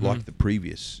you, like the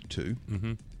previous two,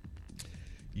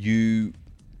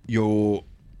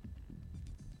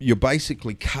 you're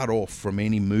basically cut off from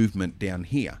any movement down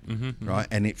here, right?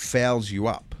 And it fouls you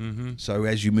up. So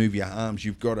as you move your arms,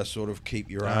 you've got to sort of keep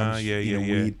your arms in a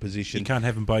weird position. You can't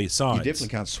have them by your sides. You definitely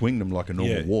can't swing them like a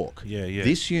normal walk.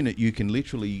 This unit, you can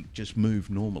literally just move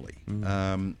normally.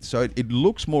 So it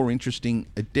looks more interesting.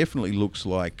 It definitely looks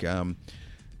like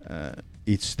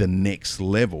it's the next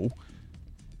level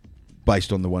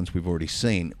based on the ones we've already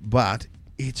seen. But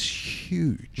it's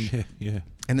huge.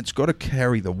 And it's got to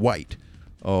carry the weight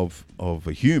of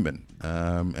a human,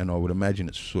 and I would imagine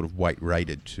it's sort of weight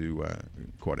rated to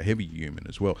quite a heavy human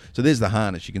as well. So there's the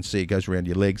harness. You can see it goes around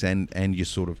your legs and your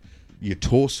sort of your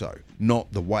torso,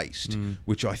 not the waist,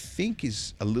 which I think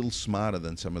is a little smarter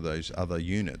than some of those other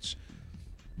units,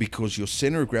 because your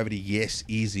center of gravity, yes,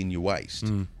 is in your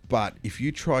waist, but if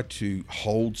you try to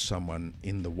hold someone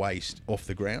in the waist off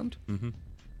the ground,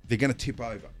 they're going to tip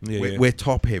over. We're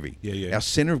top heavy. Our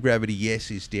center of gravity,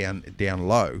 yes, is down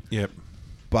low.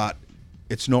 But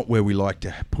it's not where we like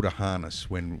to put a harness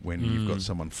when you've got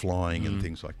someone flying and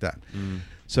things like that.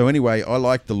 So anyway, I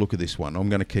like the look of this one. I'm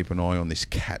going to keep an eye on this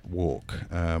catwalk,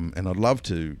 and I'd love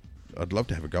to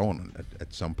have a go on it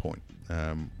at some point,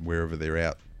 wherever they're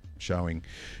out showing.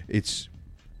 It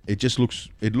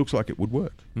looks like it would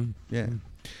work. Yeah.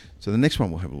 So the next one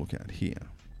we'll have a look at here.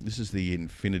 This is the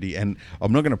Infinity, and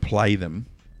I'm not going to play them.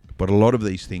 But a lot of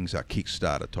these things are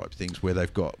Kickstarter type things where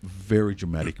they've got very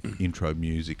dramatic intro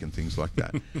music and things like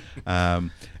that.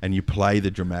 And you play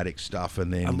the dramatic stuff,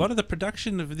 and then... A lot of the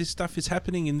production of this stuff is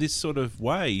happening in this sort of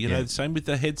way. You know, same with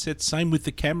the headsets, same with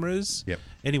the cameras.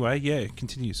 Anyway,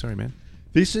 continue. Sorry, man.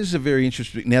 This is a very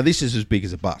interesting... Now, this is as big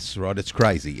as a bus, right? It's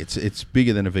crazy. It's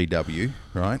bigger than a VW,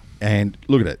 right? And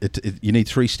look at it. You need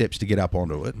 3 steps to get up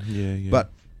onto it.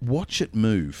 But... watch it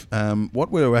move. What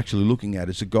we're actually looking at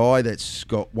is a guy that's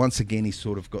got, once again, he's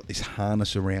sort of got this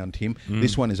harness around him.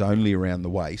 This one is only around the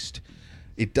waist.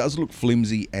 It does look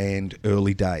flimsy and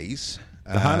early days.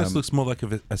 The harness looks more like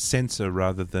a sensor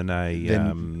rather than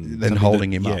than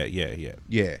holding him up.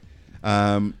 Yeah.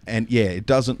 And it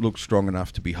doesn't look strong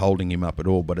enough to be holding him up at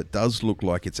all, but it does look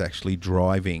like it's actually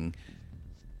driving.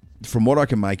 From what I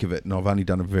can make of it, and I've only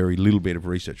done a very little bit of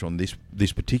research on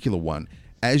this particular one,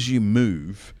 as you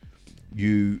move,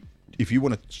 if you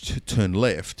want to turn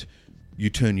left, you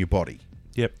turn your body.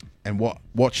 And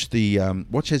watch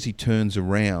as he turns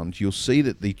around. You'll see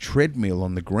that the treadmill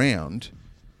on the ground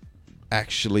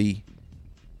actually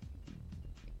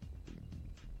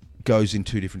goes in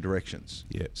 2 different directions.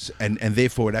 And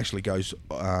therefore it actually goes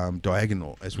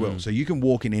diagonal as well. So you can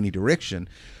walk in any direction.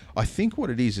 I think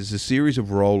what it is a series of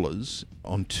rollers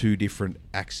on 2 different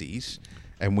axes.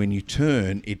 And when you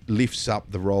turn, it lifts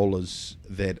up the rollers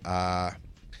that are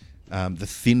the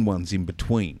thin ones in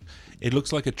between. It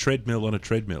looks like a treadmill on a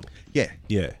treadmill. Yeah,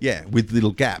 with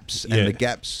little gaps. And the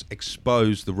gaps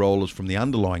expose the rollers from the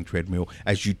underlying treadmill.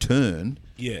 As you turn,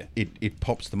 it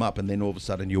pops them up, and then all of a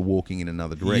sudden you're walking in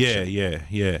another direction.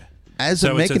 Yeah. As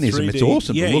a mechanism, it's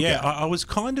awesome to look at. I was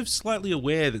kind of slightly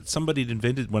aware that somebody had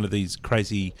invented one of these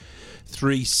crazy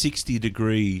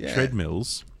 360-degree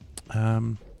treadmills.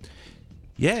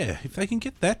 If they can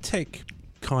get that tech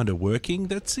kind of working,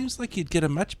 that seems like you'd get a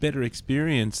much better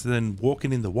experience than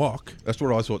walking in the wok. That's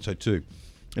what I thought so too.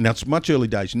 And now it's much early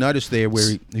days. Notice there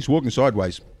where he's walking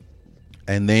sideways,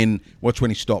 and then watch when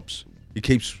he stops. He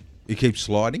keeps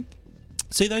sliding.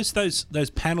 See those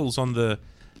panels on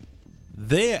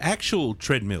they're actual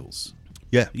treadmills.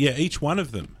 Yeah, each one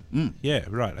of them. Yeah,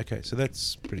 right. Okay, so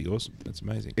that's pretty awesome. That's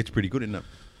amazing. It's pretty good, isn't it?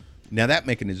 Now, that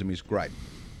mechanism is great.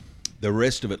 The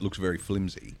rest of it looks very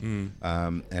flimsy,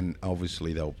 and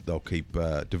obviously they'll keep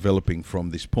developing from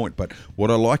this point. But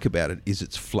what I like about it is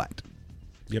it's flat.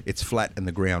 Yep. It's flat and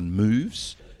the ground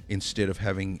moves instead of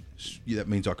having. That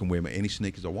means I can wear any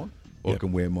sneakers I want, or I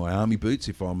can wear my army boots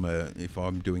if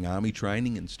I'm doing army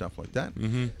training and stuff like that.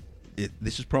 Mm-hmm.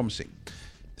 This is promising.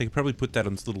 They could probably put that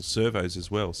on little servos as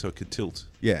well, so it could tilt.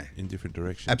 Yeah, in different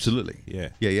directions. absolutely. Yeah.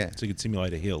 So you could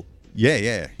simulate a hill.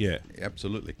 Yeah,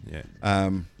 absolutely. Yeah.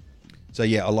 So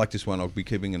yeah, I like this one. I'll be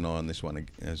keeping an eye on this one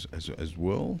as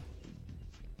well.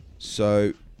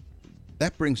 So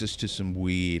that brings us to some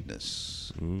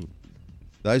weirdness. Ooh.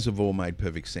 Those have all made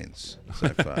perfect sense so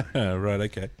far. Right.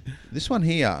 Okay. This one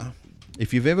here,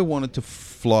 if you've ever wanted to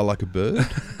fly like a bird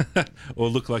Or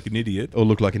look like an idiot. or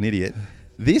look like an idiot,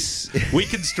 this We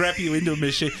can strap you into a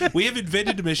machine. We have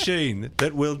invented a machine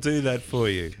that will do that for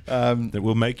you. That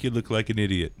will make you look like an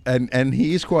idiit. and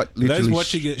he is quite For literally those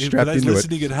watching it, for strapped those into it.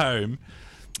 listening at home,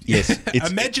 Yes,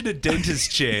 imagine a dentist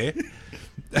chair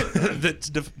that's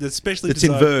specially it's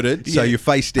designed. inverted, so Yeah. you're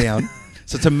face down.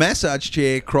 So it's a massage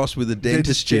chair crossed with a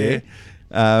dentist chair.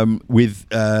 With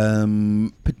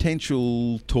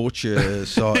potential torture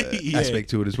Yeah. aspect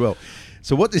to it as well.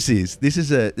 So what this is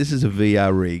a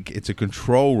VR rig. It's a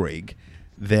control rig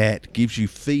that gives you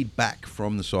feedback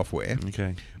from the software.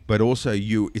 Okay. But also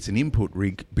it's an input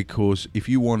rig because if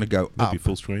you want to go That'd up, be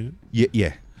full screen.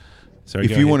 yeah. Sorry,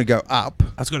 If you want to go up,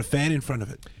 I've got a fan in front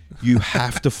of it. you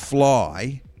have to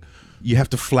fly. You have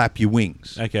to flap your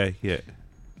wings. Okay. Yeah.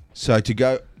 So to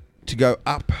go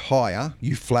up higher,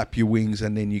 you flap your wings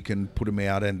and then you can put them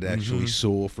out and actually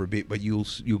soar for a bit. But you'll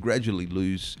gradually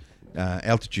lose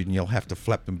altitude and you'll have to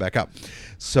flap them back up.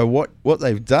 So what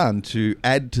they've done to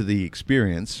add to the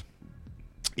experience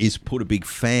is put a big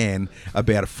fan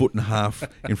about 1.5 feet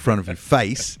in front of your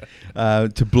face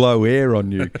to blow air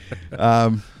on you.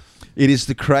 It is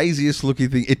the craziest looking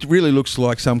thing. It really looks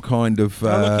like some kind of.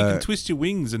 Look, you can twist your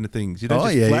wings into things. You don't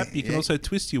just flap. You can also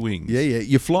twist your wings. Yeah.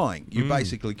 You're flying. You're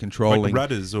basically controlling like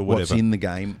rudders or whatever. what's in the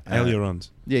game.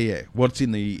 Ailerons. Yeah. What's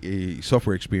in the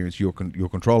software experience you're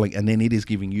controlling, and then it is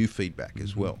giving you feedback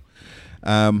as well.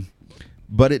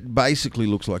 But it basically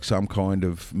looks like some kind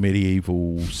of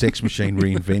medieval sex machine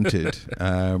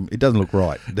reinvented. It doesn't look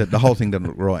right. The whole thing doesn't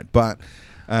look right. But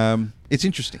it's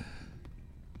interesting.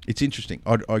 It's interesting.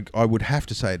 I would have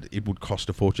to say it would cost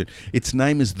a fortune. Its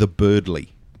name is the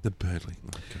Birdly. The Birdly. Oh,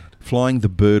 God. Flying the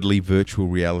Birdly virtual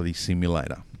reality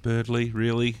simulator. Birdly,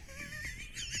 really?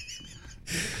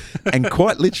 And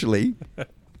quite literally,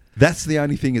 that's the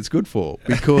only thing it's good for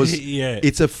because Yeah.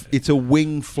 it's a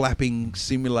wing flapping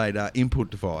simulator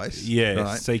input device. Yeah.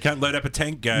 right? So you can't load up a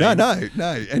tank game. No,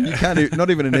 and you can't. Not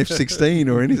even an F-16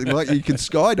 or anything like. You can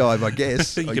skydive, I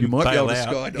guess. You Or can might be bail able to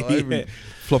out. skydive Yeah. and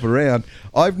flop around.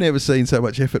 I've never seen so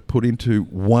much effort put into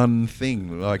one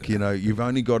thing. Like you've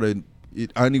only got to.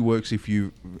 It only works if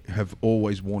you have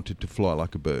always wanted to fly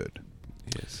like a bird.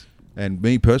 Yes. And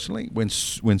me personally, when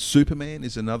Superman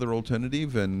is another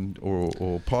alternative,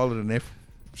 or pilot an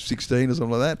F-16 or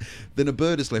something like that, then a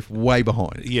bird is left way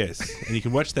behind. Yes, and you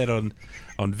can watch that on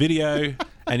video,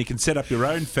 and you can set up your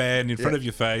own fan in front of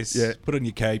your face, put on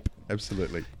your cape.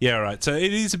 Absolutely. Yeah, right. So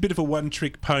it is a bit of a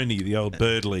one-trick pony, the old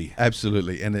Birdly.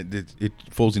 Absolutely, and it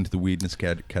falls into the weirdness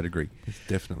category. It's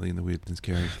definitely in the weirdness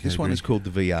category. This one is called the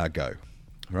VR Go.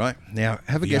 Right now,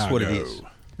 have a guess what it VR is. Go.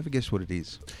 Have a guess what it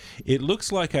is. It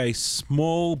looks like a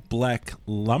small black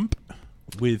lump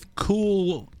with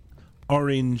cool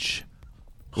orange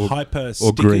hyper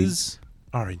or green. stickers.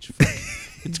 Orange.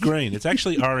 It's green. It's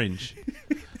actually orange,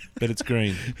 but it's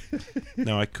green.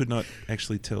 No, I could not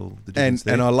actually tell the difference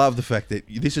there. And I love the fact that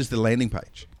this is the landing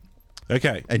page,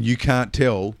 Okay. and you can't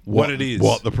tell What it is.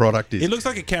 what the product is. It looks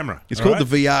like a camera. It's all called right?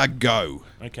 the VR Go.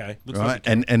 Okay. Looks Right, like a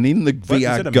camera. and in the What, is it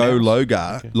VR a Go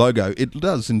mouse? logo, it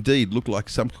does indeed look like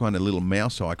some kind of little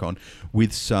mouse icon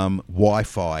with some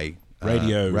Wi-Fi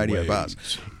Radio bars.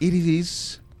 waves. It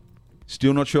is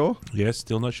still not sure. Yes,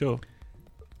 still not sure.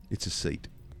 It's a seat.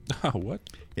 Oh, what?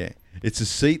 Yeah, it's a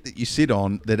seat that you sit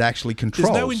on that actually There's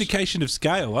controls. no indication of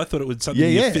scale. I thought it was something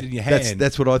you fit in your hand.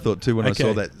 That's what I thought too when I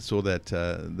Okay. saw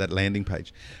that landing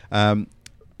page.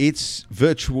 It's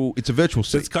virtual. It's a virtual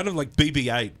So seat. it's kind of like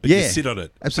BB-8, but you sit on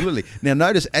it. Absolutely. Now,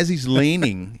 notice as he's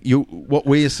leaning, what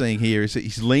we are seeing here is that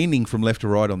he's leaning from left to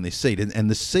right on this seat, and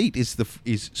the seat is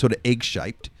sort of egg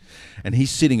shaped, and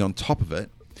he's sitting on top of it.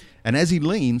 And as he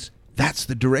leans, that's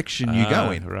the direction you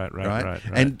go in. Right.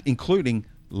 And including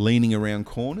leaning around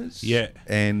corners, Yeah.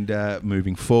 and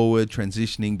moving forward,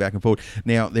 transitioning back and forward.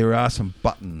 Now, there are some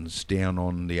buttons down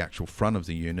on the actual front of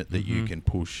the unit that you can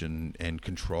push and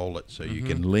control it, so you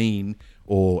can lean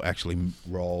or actually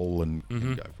roll and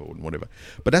go forward and whatever.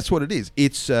 But that's what it is.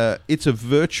 It's a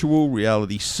virtual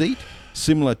reality seat,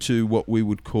 similar to what we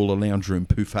would call a lounge room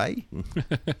buffet.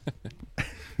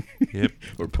 Yep.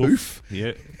 Or a poof.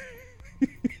 Yeah.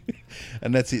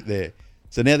 And that's it there.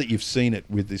 So now that you've seen it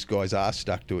with this guy's ass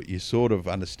stuck to it, you sort of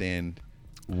understand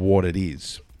what it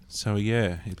is. So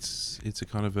yeah, it's a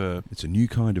kind of a It's a new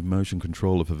kind of motion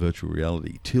controller for virtual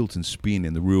reality. Tilt and spin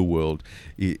in the real world.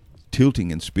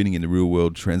 Tilting and spinning in the real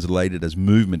world translated as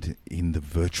movement in the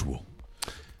virtual.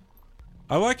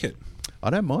 I like it. I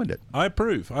don't mind it. I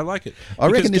approve. I like it. I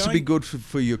reckon Because this would be going- good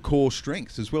for your core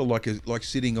strength as well, like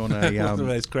sitting on one of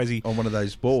those crazy on one of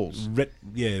those balls.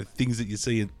 things that you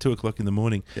see at 2:00 in the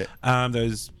morning. Yeah.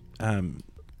 Those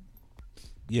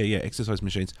exercise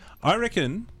machines. I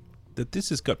reckon that this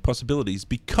has got possibilities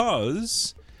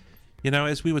because,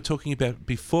 as we were talking about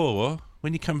before,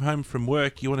 when you come home from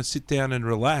work, you want to sit down and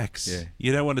relax. Yeah.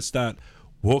 You don't want to start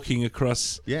walking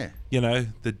across, Yeah.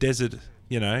 the desert.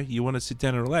 You want to sit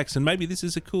down and relax, and maybe this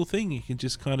is a cool thing. You can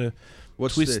just kind of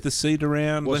twist the seat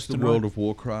around. What's left the and World right. of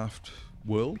Warcraft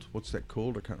world? What's that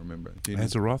called? I can't remember. Do you know?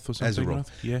 Azeroth or something. Azeroth. Right?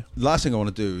 Yeah. Last thing I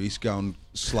want to do is go and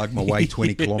slug my way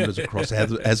 20 kilometres across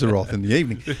Azeroth in the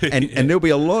evening, and there'll be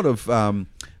a lot of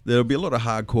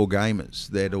hardcore gamers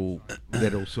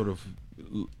that'll sort of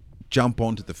jump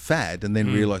onto the fad and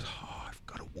then realise, I've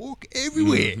got to walk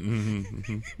everywhere.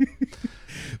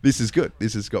 This is good.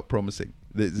 This has got promising.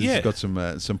 This has got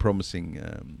some promising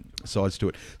sides to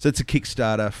it. So it's a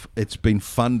Kickstarter. It's been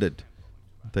funded.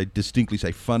 They distinctly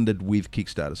say funded with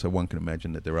Kickstarter, so one can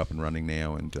imagine that they're up and running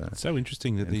now. And It's so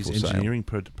interesting that and these for sale. engineering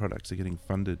products are getting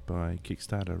funded by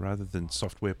Kickstarter rather than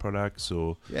software products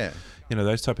or yeah.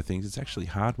 those type of things. It's actually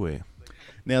hardware.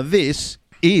 Now this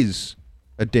is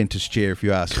a dentist chair, if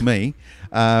you ask me,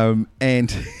 and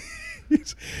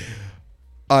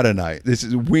I don't know. This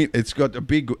is it's got a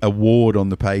big award on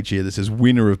the page here that says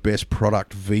winner of best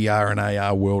product VR and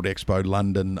AR World Expo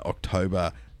London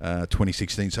October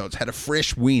 2016. So it's had a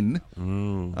fresh win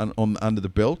on under the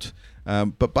belt.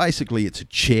 But basically, it's a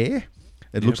chair.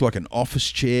 It looks like an office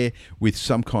chair with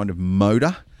some kind of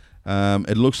motor.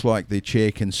 It looks like the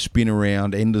chair can spin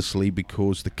around endlessly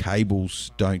because the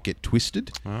cables don't get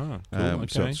twisted. Ah, cool.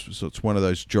 Okay. So it's one of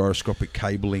those gyroscopic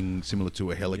cabling similar to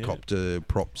a helicopter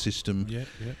prop system.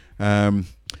 Yeah.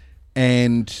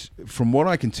 And from what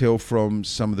I can tell from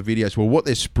some of the videos, well, what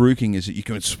they're spruiking is that you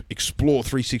can explore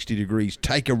 360 degrees,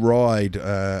 take a ride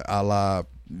a la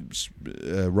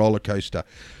roller coaster,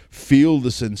 feel the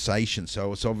sensation.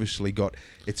 So it's obviously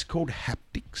it's called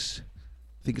haptics.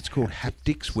 I think it's called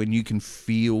haptics when you can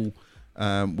feel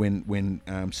when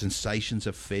sensations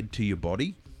are fed to your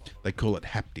body. They call it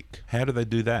haptic. How do they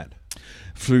do that?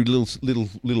 Through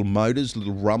little motors,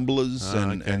 little rumblers,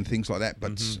 and things like that.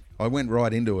 But I went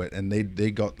right into it, and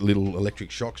they got little electric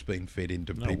shocks being fed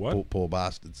into people, poor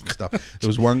bastards and stuff. There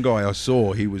was one guy I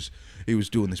saw. He was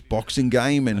doing this boxing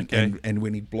game, and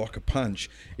when he'd block a punch,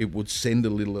 it would send a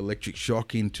little electric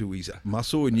shock into his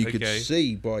muscle, and you could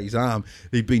see by his arm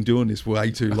he'd been doing this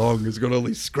way too long. He's got all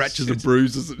these scratches and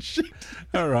bruises and shit.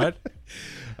 All right.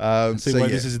 This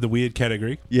is the weird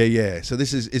category. Yeah. So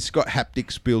it's got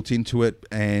haptics built into it,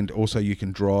 and also you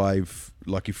can drive.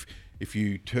 Like if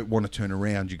you want to turn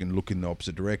around, you can look in the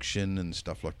opposite direction and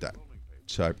stuff like that.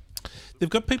 So they've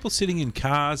got people sitting in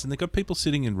cars, and they've got people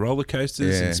sitting in roller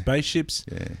coasters and spaceships.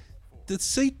 Yeah. The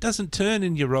seat doesn't turn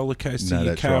in your roller coaster, No, your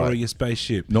that's car, right. or your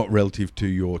spaceship. Not relative to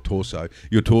your torso.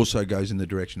 Your torso goes in the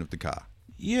direction of the car.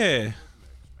 Yeah,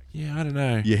 I don't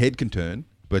know. Your head can turn,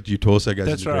 but your torso goes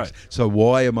That's in the right. direction. So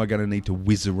why am I going to need to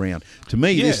whiz around? To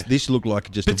me, this looked like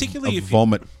just Particularly a if you-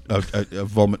 vomit a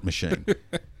vomit machine.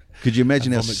 Could you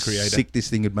imagine how vomit creator. sick this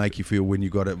thing would make you feel when you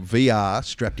got a VR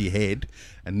strapped to your head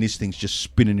and this thing's just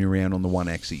spinning you around on the one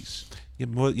axis? Yeah,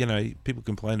 well, people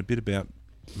complain a bit about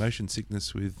motion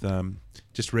sickness with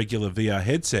just regular VR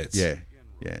headsets. Yeah.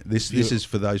 This is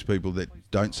for those people that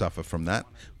don't suffer from that,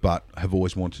 but have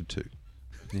always wanted to.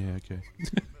 Yeah. Okay.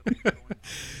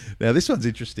 Now this one's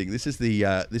interesting. This is the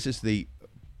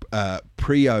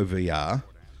Prio VR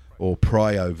or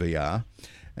Prio VR,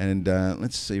 and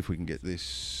let's see if we can get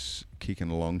this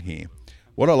kicking along here.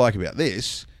 What I like about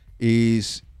this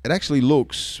is it actually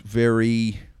looks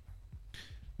very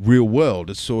real world.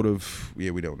 It's sort of we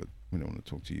don't want to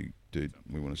talk to you, dude.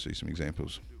 We want to see some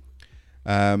examples.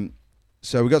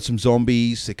 So we got some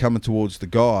zombies. They're coming towards the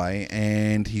guy,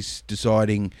 and he's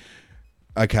deciding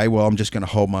okay, well, I'm just going to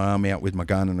hold my arm out with my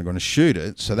gun and I'm going to shoot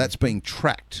it. So that's being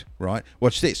tracked, right?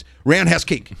 Watch this. Roundhouse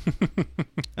kick.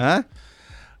 Huh?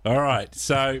 All right.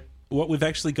 So what we've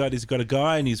actually got is got a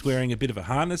guy and he's wearing a bit of a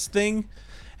harness thing.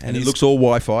 And it looks all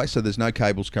Wi-Fi, so there's no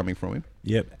cables coming from him.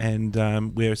 Yep.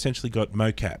 And we're essentially got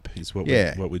mocap is what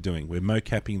we're doing. We're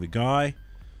mocapping the guy.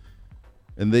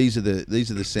 And these are the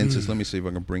sensors. Let me see if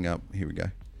I can bring up. Here we go.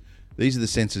 These are the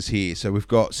sensors here. So we've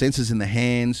got sensors in the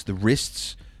hands, the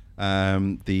wrists,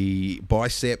 the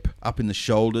bicep, up in the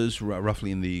shoulders,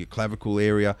 roughly in the clavicle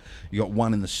area. You got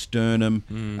one in the sternum,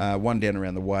 one down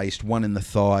around the waist, one in the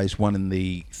thighs, one in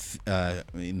the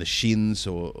shins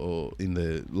or in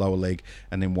the lower leg,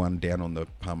 and then one down on the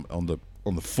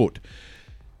on the foot,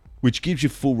 which gives you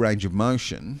full range of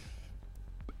motion.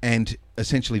 And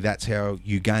essentially, that's how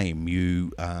you game.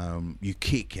 You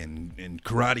kick and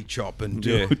karate chop and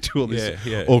do all this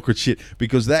awkward shit.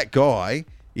 Because that guy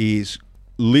is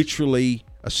literally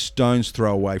a stone's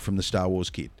throw away from the Star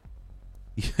Wars kid,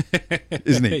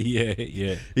 isn't he?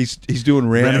 Yeah. He's doing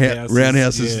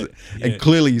roundhouses, and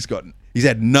clearly he's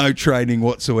had no training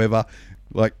whatsoever.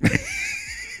 Like,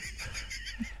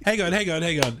 hang on.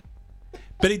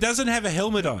 But he doesn't have a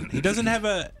helmet on. He doesn't have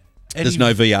a. There's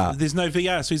no VR. There's no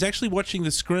VR, so he's actually watching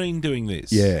the screen doing this.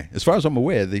 Yeah, as far as I'm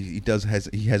aware, he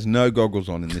has no goggles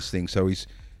on in this thing.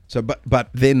 But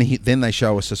then they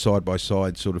show us a side by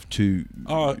side sort of two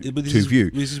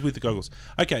view. This is with the goggles.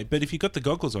 Okay, but if you've got the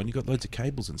goggles on, you've got loads of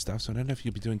cables and stuff. So I don't know if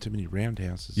you'll be doing too many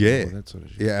roundhouses. Yeah, or that sort of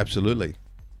shit. Yeah, absolutely.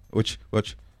 Watch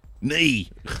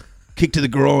knee, kick to the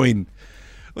groin.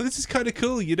 Well, this is kind of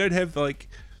cool. You don't have like.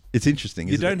 It's interesting.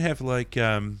 You don't have like.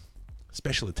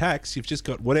 Special attacks. You've just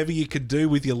got whatever you can do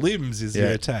with your limbs is your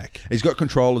attack. He's got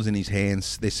controllers in his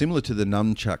hands. They're similar to the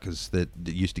nunchuckers that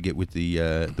you used to get with the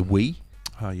Wii.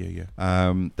 Oh yeah.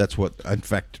 That's what, in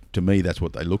fact, to me, that's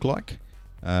what they look like.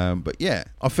 But yeah,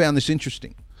 I found this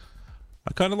interesting.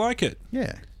 I kind of like it.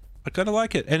 Yeah, I kind of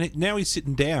like it. And now he's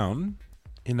sitting down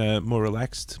in a more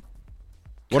relaxed.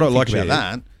 What I like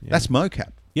about that's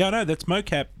mocap. Yeah, I know that's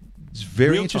mocap. It's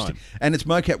very interesting, and it's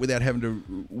mocap without having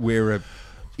to wear a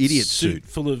idiot suit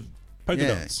full of polka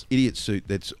dots. Idiot suit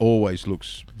that's always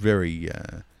looks very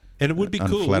and it would be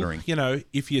unflattering. Cool,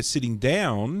 if you're sitting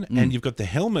down and you've got the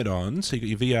helmet on, so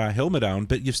you've got your VR helmet on,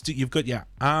 but you've got your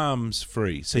arms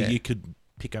free, so you could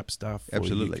pick up stuff.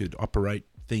 Absolutely, or you could operate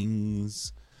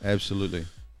things. Absolutely,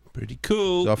 pretty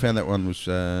cool. So I found that one was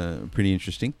pretty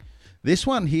interesting. This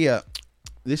one here,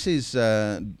 this is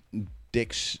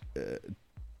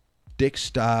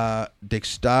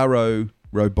Dextaro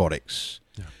Robotics.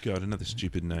 Oh God, another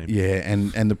stupid name. Yeah,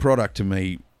 and the product to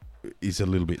me is a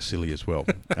little bit silly as well.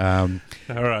 All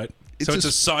right. So it's a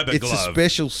cyber glove. It's a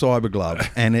special cyber glove,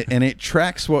 and it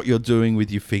tracks what you're doing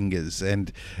with your fingers,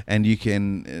 and you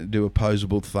can do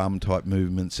opposable thumb type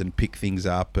movements and pick things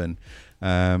up and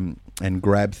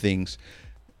grab things.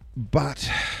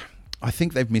 But I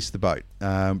think they've missed the boat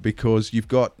because you've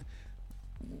got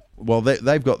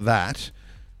they've got that.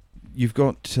 You've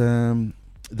got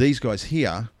these guys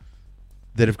here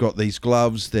that have got these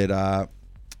gloves that are,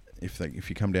 if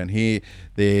you come down here,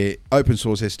 they're open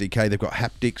source SDK. They've got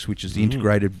haptics, which is the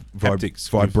integrated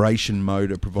vibration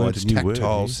motor, provides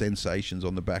tactile sensations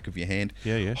on the back of your hand.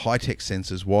 Yeah. High-tech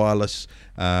sensors, wireless,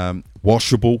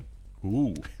 washable.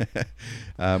 Ooh.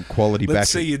 Quality battery. Let's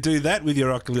see you do that with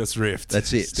your Oculus Rift.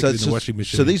 That's it. Stick it in the washing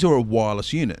machine. So these are a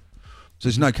wireless unit. So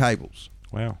there's no cables.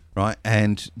 Wow. Right,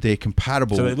 and they're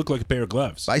compatible. So they look like a pair of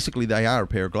gloves. Basically, they are a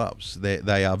pair of gloves. They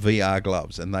are VR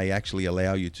gloves, and they actually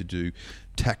allow you to do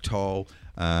tactile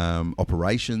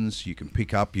operations. You can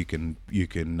pick up, you can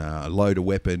load a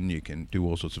weapon, you can do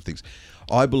all sorts of things.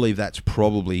 I believe that's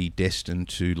probably destined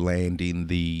to land in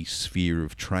the sphere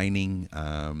of training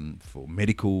for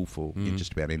medical, for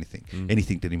just about anything.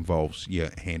 Anything that involves your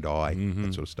hand-eye,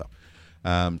 that sort of stuff.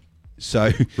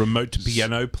 So remote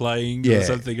piano playing or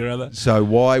something or other. So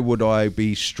why would I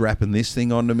be strapping this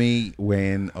thing onto me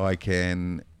when I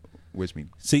can? Where's me?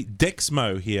 See,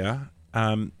 Dexmo here.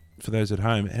 For those at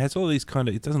home, it has all these kind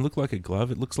of. It doesn't look like a glove.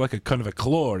 It looks like a kind of a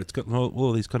claw. It's got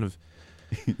all these kind of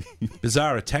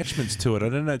bizarre attachments to it. I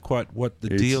don't know quite what the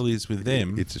deal is with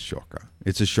them. It's a shocker.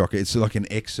 It's like an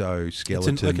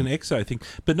exoskeleton. It's like an exo thing,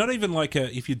 but not even like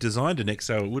a. If you designed an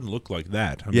exo, it wouldn't look like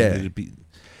that. I mean, it'd be.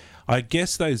 I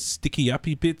guess those sticky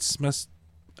uppy bits must.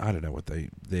 I don't know what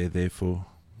they're there for.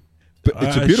 But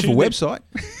it's a beautiful website.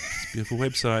 It's a beautiful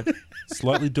website.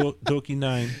 Slightly dorky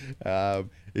name.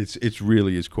 It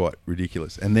really is quite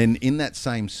ridiculous. And then in that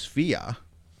same sphere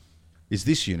is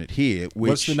this unit here. Which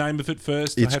what's the name of it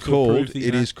first? It is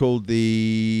called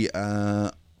the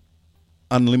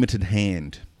Unlimited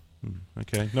Hand.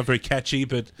 Okay, not very catchy,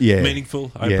 but Yeah.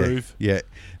 meaningful. I yeah, approve. Yeah.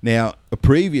 Now, a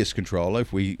previous controller,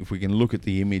 if we can look at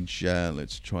the image,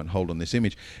 let's try and hold on this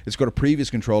image. It's got a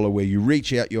previous controller where you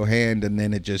reach out your hand and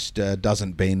then it just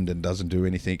doesn't bend and doesn't do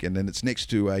anything, and then it's next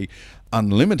to a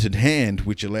unlimited hand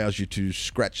which allows you to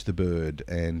scratch the bird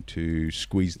and to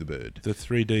squeeze the bird. The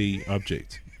 3D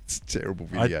object. It's a terrible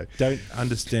video. I don't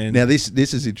understand. Now this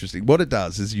is interesting. What it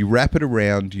does is you wrap it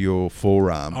around your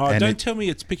forearm. Oh, and don't it, tell me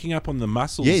it's picking up on the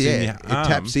muscles yeah, in yeah. your It arm.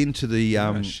 taps into the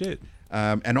Oh, shit.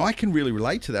 and I can really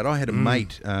relate to that. I had a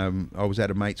mate. I was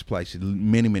at a mate's place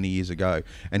many, many years ago,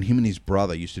 and him and his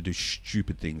brother used to do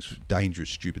stupid things, dangerous,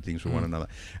 stupid things for one another.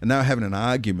 And they were having an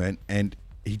argument, and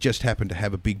he just happened to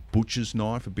have a big butcher's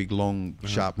knife, a big, long,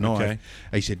 sharp knife. okay. And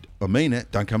he said, "I mean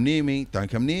it. Don't come near me.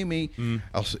 Don't come near me."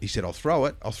 He said, "I'll throw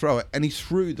it. I'll throw it." And he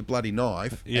threw the bloody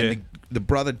knife, Yeah. and the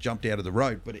brother jumped out of the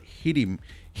road, but it hit him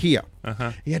here.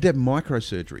 He had to have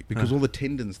microsurgery because all the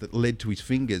tendons that led to his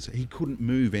fingers, he couldn't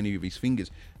move any of his fingers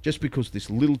just because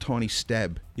this little tiny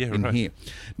stab in right. here.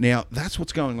 Now, that's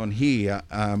what's going on here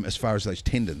as far as those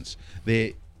tendons.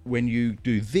 When you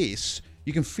do this,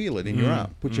 you can feel it in your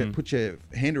arm. Put your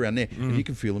hand around there, and you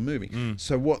can feel them moving.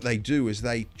 So what they do is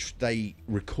they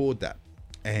record that,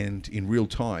 and in real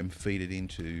time feed it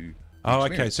into. Oh, okay.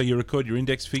 experience. So you record your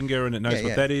index finger and it knows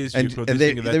what that is. And, You record and this they're,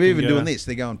 finger, that they're even finger. doing this.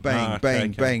 They're going bang,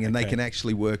 bang, bang, and they can okay.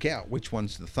 actually work out which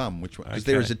one's the thumb, which one, because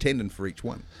there Okay. is a tendon for each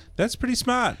one. That's pretty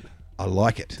smart. I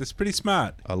like it. That's pretty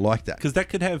smart. I like that. Because that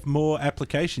could have more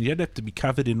application. You don't have to be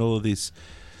covered in all of this,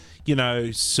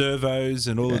 servos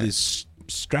and all of this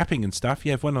strapping and stuff.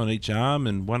 You have one on each arm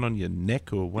and one on your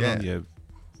neck or one on your,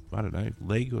 I don't know,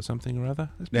 leg or something or other.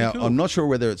 That's pretty Now, cool. I'm not sure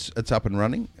whether it's up and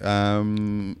running.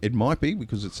 It might be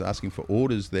because it's asking for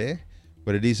orders there,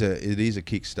 but it is a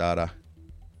Kickstarter.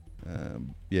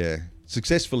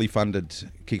 Successfully funded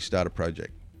Kickstarter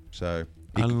project. So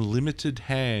Unlimited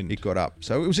hand. it got up.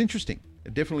 So it was interesting.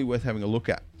 Definitely worth having a look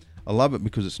at. I love it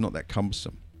because it's not that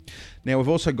cumbersome. Now we've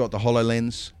also got the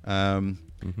HoloLens,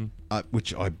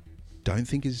 which I don't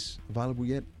think is available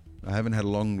yet. I haven't had a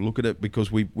long look at it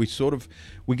because we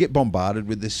get bombarded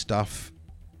with this stuff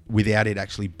without it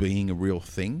actually being a real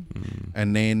thing,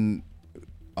 and then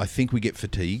I think we get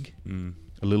fatigue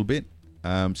a little bit.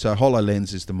 So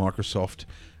HoloLens is the Microsoft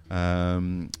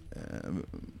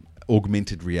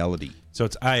augmented reality. So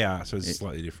it's AR, so it's a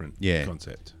slightly different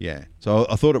concept. Yeah. So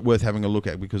I thought it worth having a look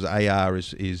at because AR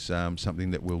is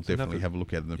something that we'll definitely have a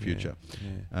look at in the future.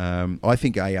 I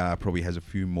think AR probably has a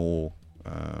few more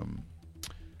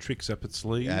Tricks up its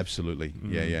sleeve. Absolutely.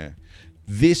 Yeah.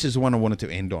 This is the one I wanted to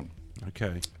end on.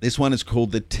 Okay. This one is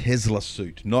called the Tesla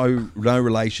suit. No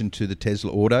relation to the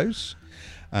Tesla autos,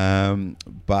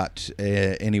 but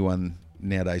anyone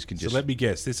nowadays can So just. let me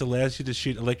guess. This allows you to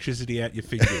shoot electricity out your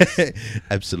fingers.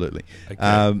 Absolutely.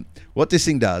 Okay. What this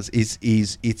thing does is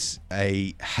it's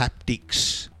a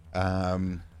haptics.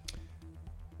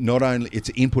 Not only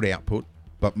it's input output,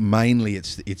 but mainly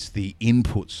it's the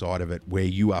input side of it where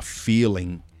you are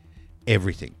feeling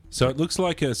everything. So it looks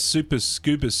like a super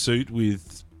scuba suit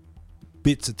with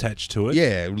bits attached to it.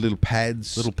 Yeah, little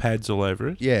pads. Little pads all over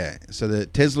it. Yeah. So the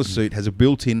Tesla suit has a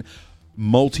built-in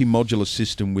multi-modular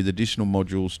system with additional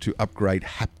modules to upgrade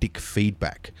haptic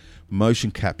feedback, motion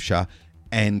capture,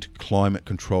 and climate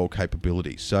control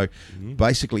capabilities. So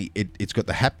basically it's got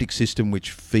the haptic system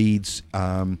which feeds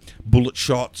bullet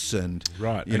shots and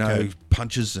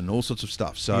punches and all sorts of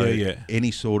stuff. So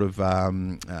any sort of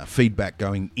feedback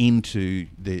going into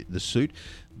the suit.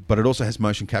 But it also has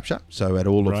motion capture, so at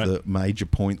all of the major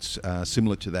points,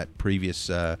 similar to that previous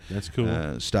That's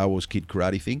cool. Star Wars Kid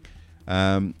Karate thing.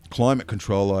 Climate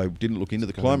control, I didn't look into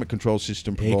the climate control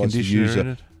system, provides the conditioner in user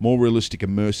it. more realistic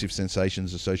immersive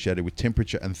sensations associated with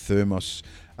temperature and thermos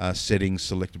settings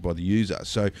selected by the user.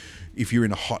 So if you're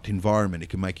in a hot environment, it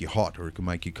can make you hot or it can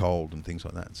make you cold and things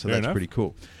like that. So Fair that's enough. pretty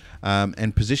cool.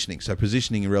 And positioning. So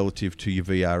positioning relative to your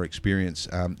VR experience,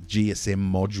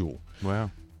 GSM module.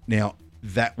 Wow. Now,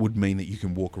 that would mean that you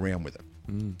can walk around with it.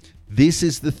 This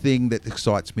is the thing that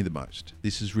excites me the most.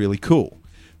 This is really cool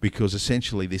because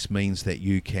essentially this means that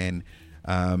you can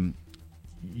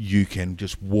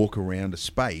just walk around a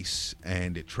space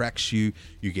and it tracks you.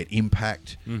 You get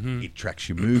impact. It tracks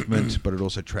your movement, but it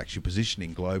also tracks your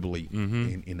positioning globally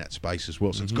in that space as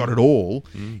well. So it's got it all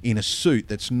in a suit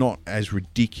that's not as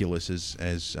ridiculous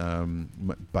as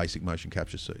basic motion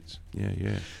capture suits.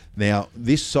 Yeah. Now,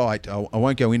 this site, I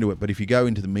won't go into it, but if you go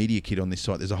into the media kit on this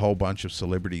site, there's a whole bunch of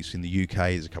celebrities in the UK.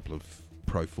 There's a couple of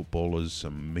pro footballers,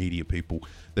 some media people.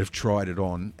 They've tried it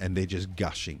on and they're just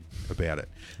gushing about it.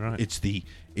 Right. It's the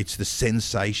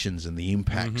sensations and the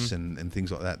impacts and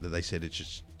things like that they said it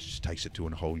just takes it to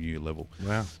a whole new level.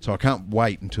 Wow. So I can't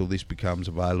wait until this becomes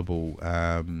available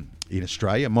in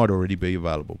Australia. It might already be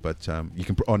available, but you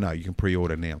can. You can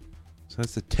pre-order now. So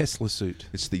that's the Tesla suit.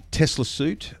 It's the Tesla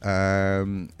suit,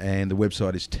 and the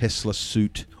website is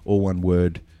teslasuit, all one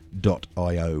word,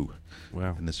 .io.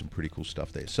 Wow. And there's some pretty cool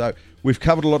stuff there. So we've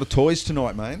covered a lot of toys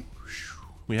tonight, mate.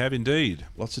 We have indeed.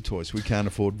 Lots of toys. We can't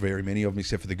afford very many of them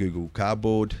except for the Google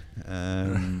Cardboard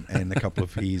and a couple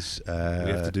of his... We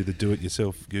have to do the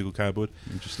do-it-yourself Google Cardboard.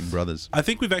 Interesting brothers. I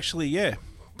think we've actually,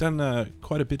 done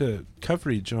quite a bit of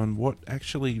coverage on what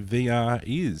actually VR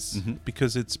is,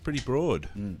 because it's pretty broad,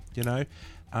 you know,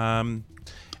 and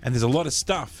there's a lot of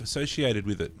stuff associated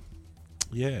with it.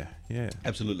 Yeah.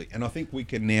 Absolutely. And I think we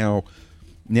can now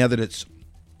that it's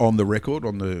on the record,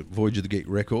 on the Voyage of the Geek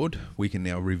record, we can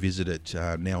now revisit it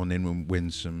now and then when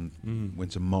some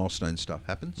milestone stuff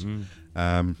happens.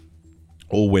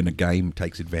 Or when a game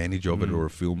takes advantage of it, or a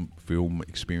film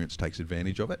experience takes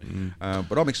advantage of it.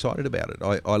 But I'm excited about it.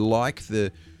 I like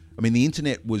the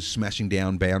internet was smashing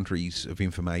down boundaries of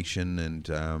information and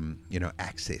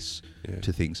access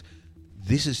to things.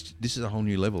 This is a whole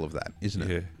new level of that, isn't it?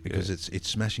 Yeah, because it's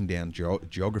smashing down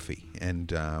geography and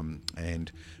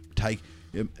take.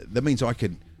 That means I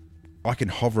can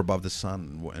hover above the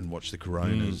sun and watch the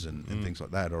coronas and things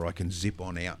like that, or I can zip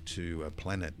on out to a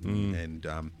planet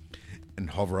and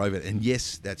hover over it. And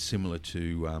yes, that's similar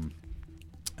to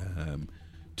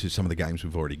some of the games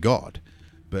we've already got,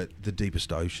 but the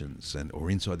deepest oceans or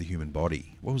inside the human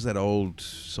body. What was that old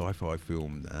sci-fi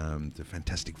film, The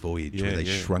Fantastic Voyage, where they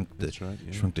shrunk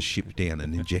the ship down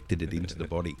and injected it into the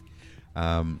body?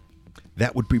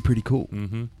 That would be pretty cool.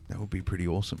 That would be pretty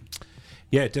awesome.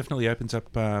 Yeah, it definitely opens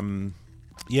up,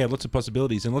 lots of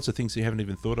possibilities and lots of things you haven't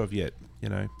even thought of yet, you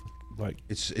know. Like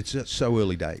it's so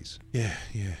early days. Yeah.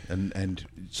 And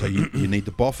so you need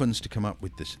the boffins to come up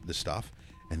with the stuff,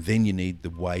 and then you need the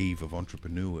wave of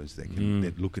entrepreneurs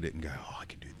that look at it and go, oh, I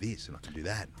can do this and I can do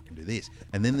that and I can do this.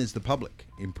 And then there's the public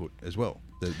input as well,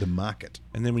 the market.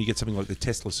 And then when you get something like the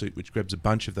Tesla suit, which grabs a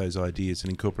bunch of those ideas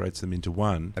and incorporates them into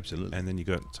one. Absolutely. And then you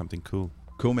got something cool.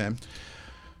 Cool, man.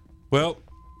 Well,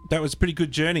 that was a pretty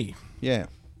good journey. Yeah,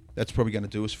 that's probably going to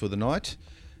do us for the night.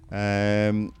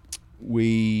 Any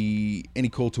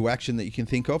call to action that you can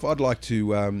think of? I'd like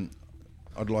to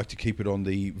keep it on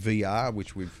the VR,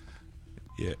 which we've.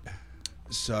 Yeah.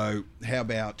 So how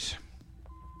about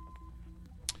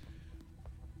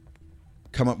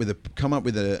come up with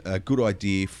a good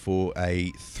idea for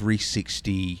a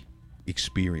 360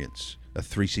 experience, a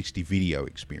 360 video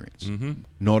experience,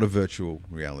 not a virtual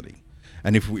reality.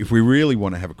 And if we really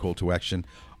want to have a call to action,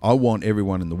 I want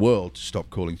everyone in the world to stop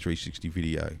calling 360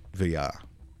 video VR.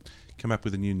 Come up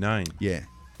with a new name. Yeah.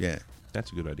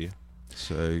 That's a good idea.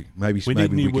 So maybe we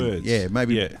need new words. Yeah,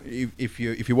 maybe if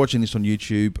you're watching this on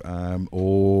YouTube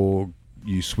or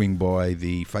you swing by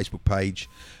the Facebook page,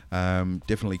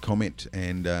 definitely comment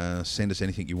and send us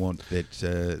anything you want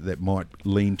that might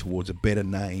lean towards a better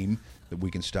name that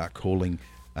we can start calling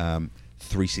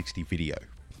 360 video.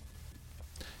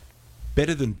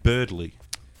 Better than Birdly.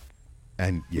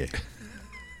 And yeah.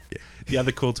 The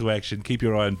other call to action, keep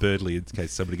your eye on Birdly in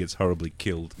case somebody gets horribly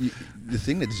killed. The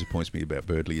thing that disappoints me about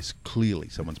Birdly is clearly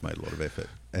someone's made a lot of effort,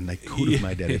 and they could have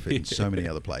made that effort in so many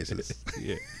other places.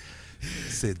 Yeah.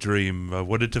 It's their dream. I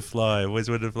wanted to fly. I always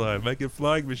wanted to fly. Make a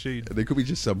flying machine. And there could be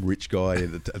just some rich guy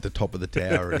at the top of the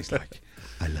tower, and he's like,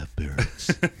 I love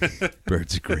birds.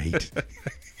 Birds are great.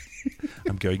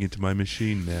 I'm going into my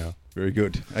machine now. Very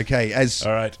good. Okay, as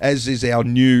is our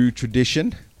new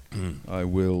tradition, I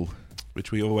will...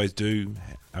 Which we always do.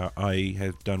 I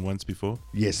have done once before.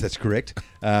 Yes, that's correct.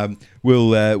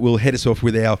 We'll head us off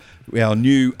with our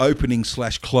new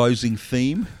opening/closing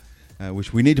theme,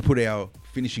 which we need to put our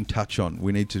finishing touch on.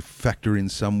 We need to factor in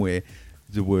somewhere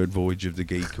the word Voyage of the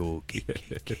Geek or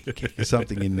geek,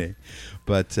 something in there.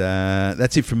 But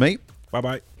that's it from me.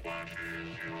 Bye-bye.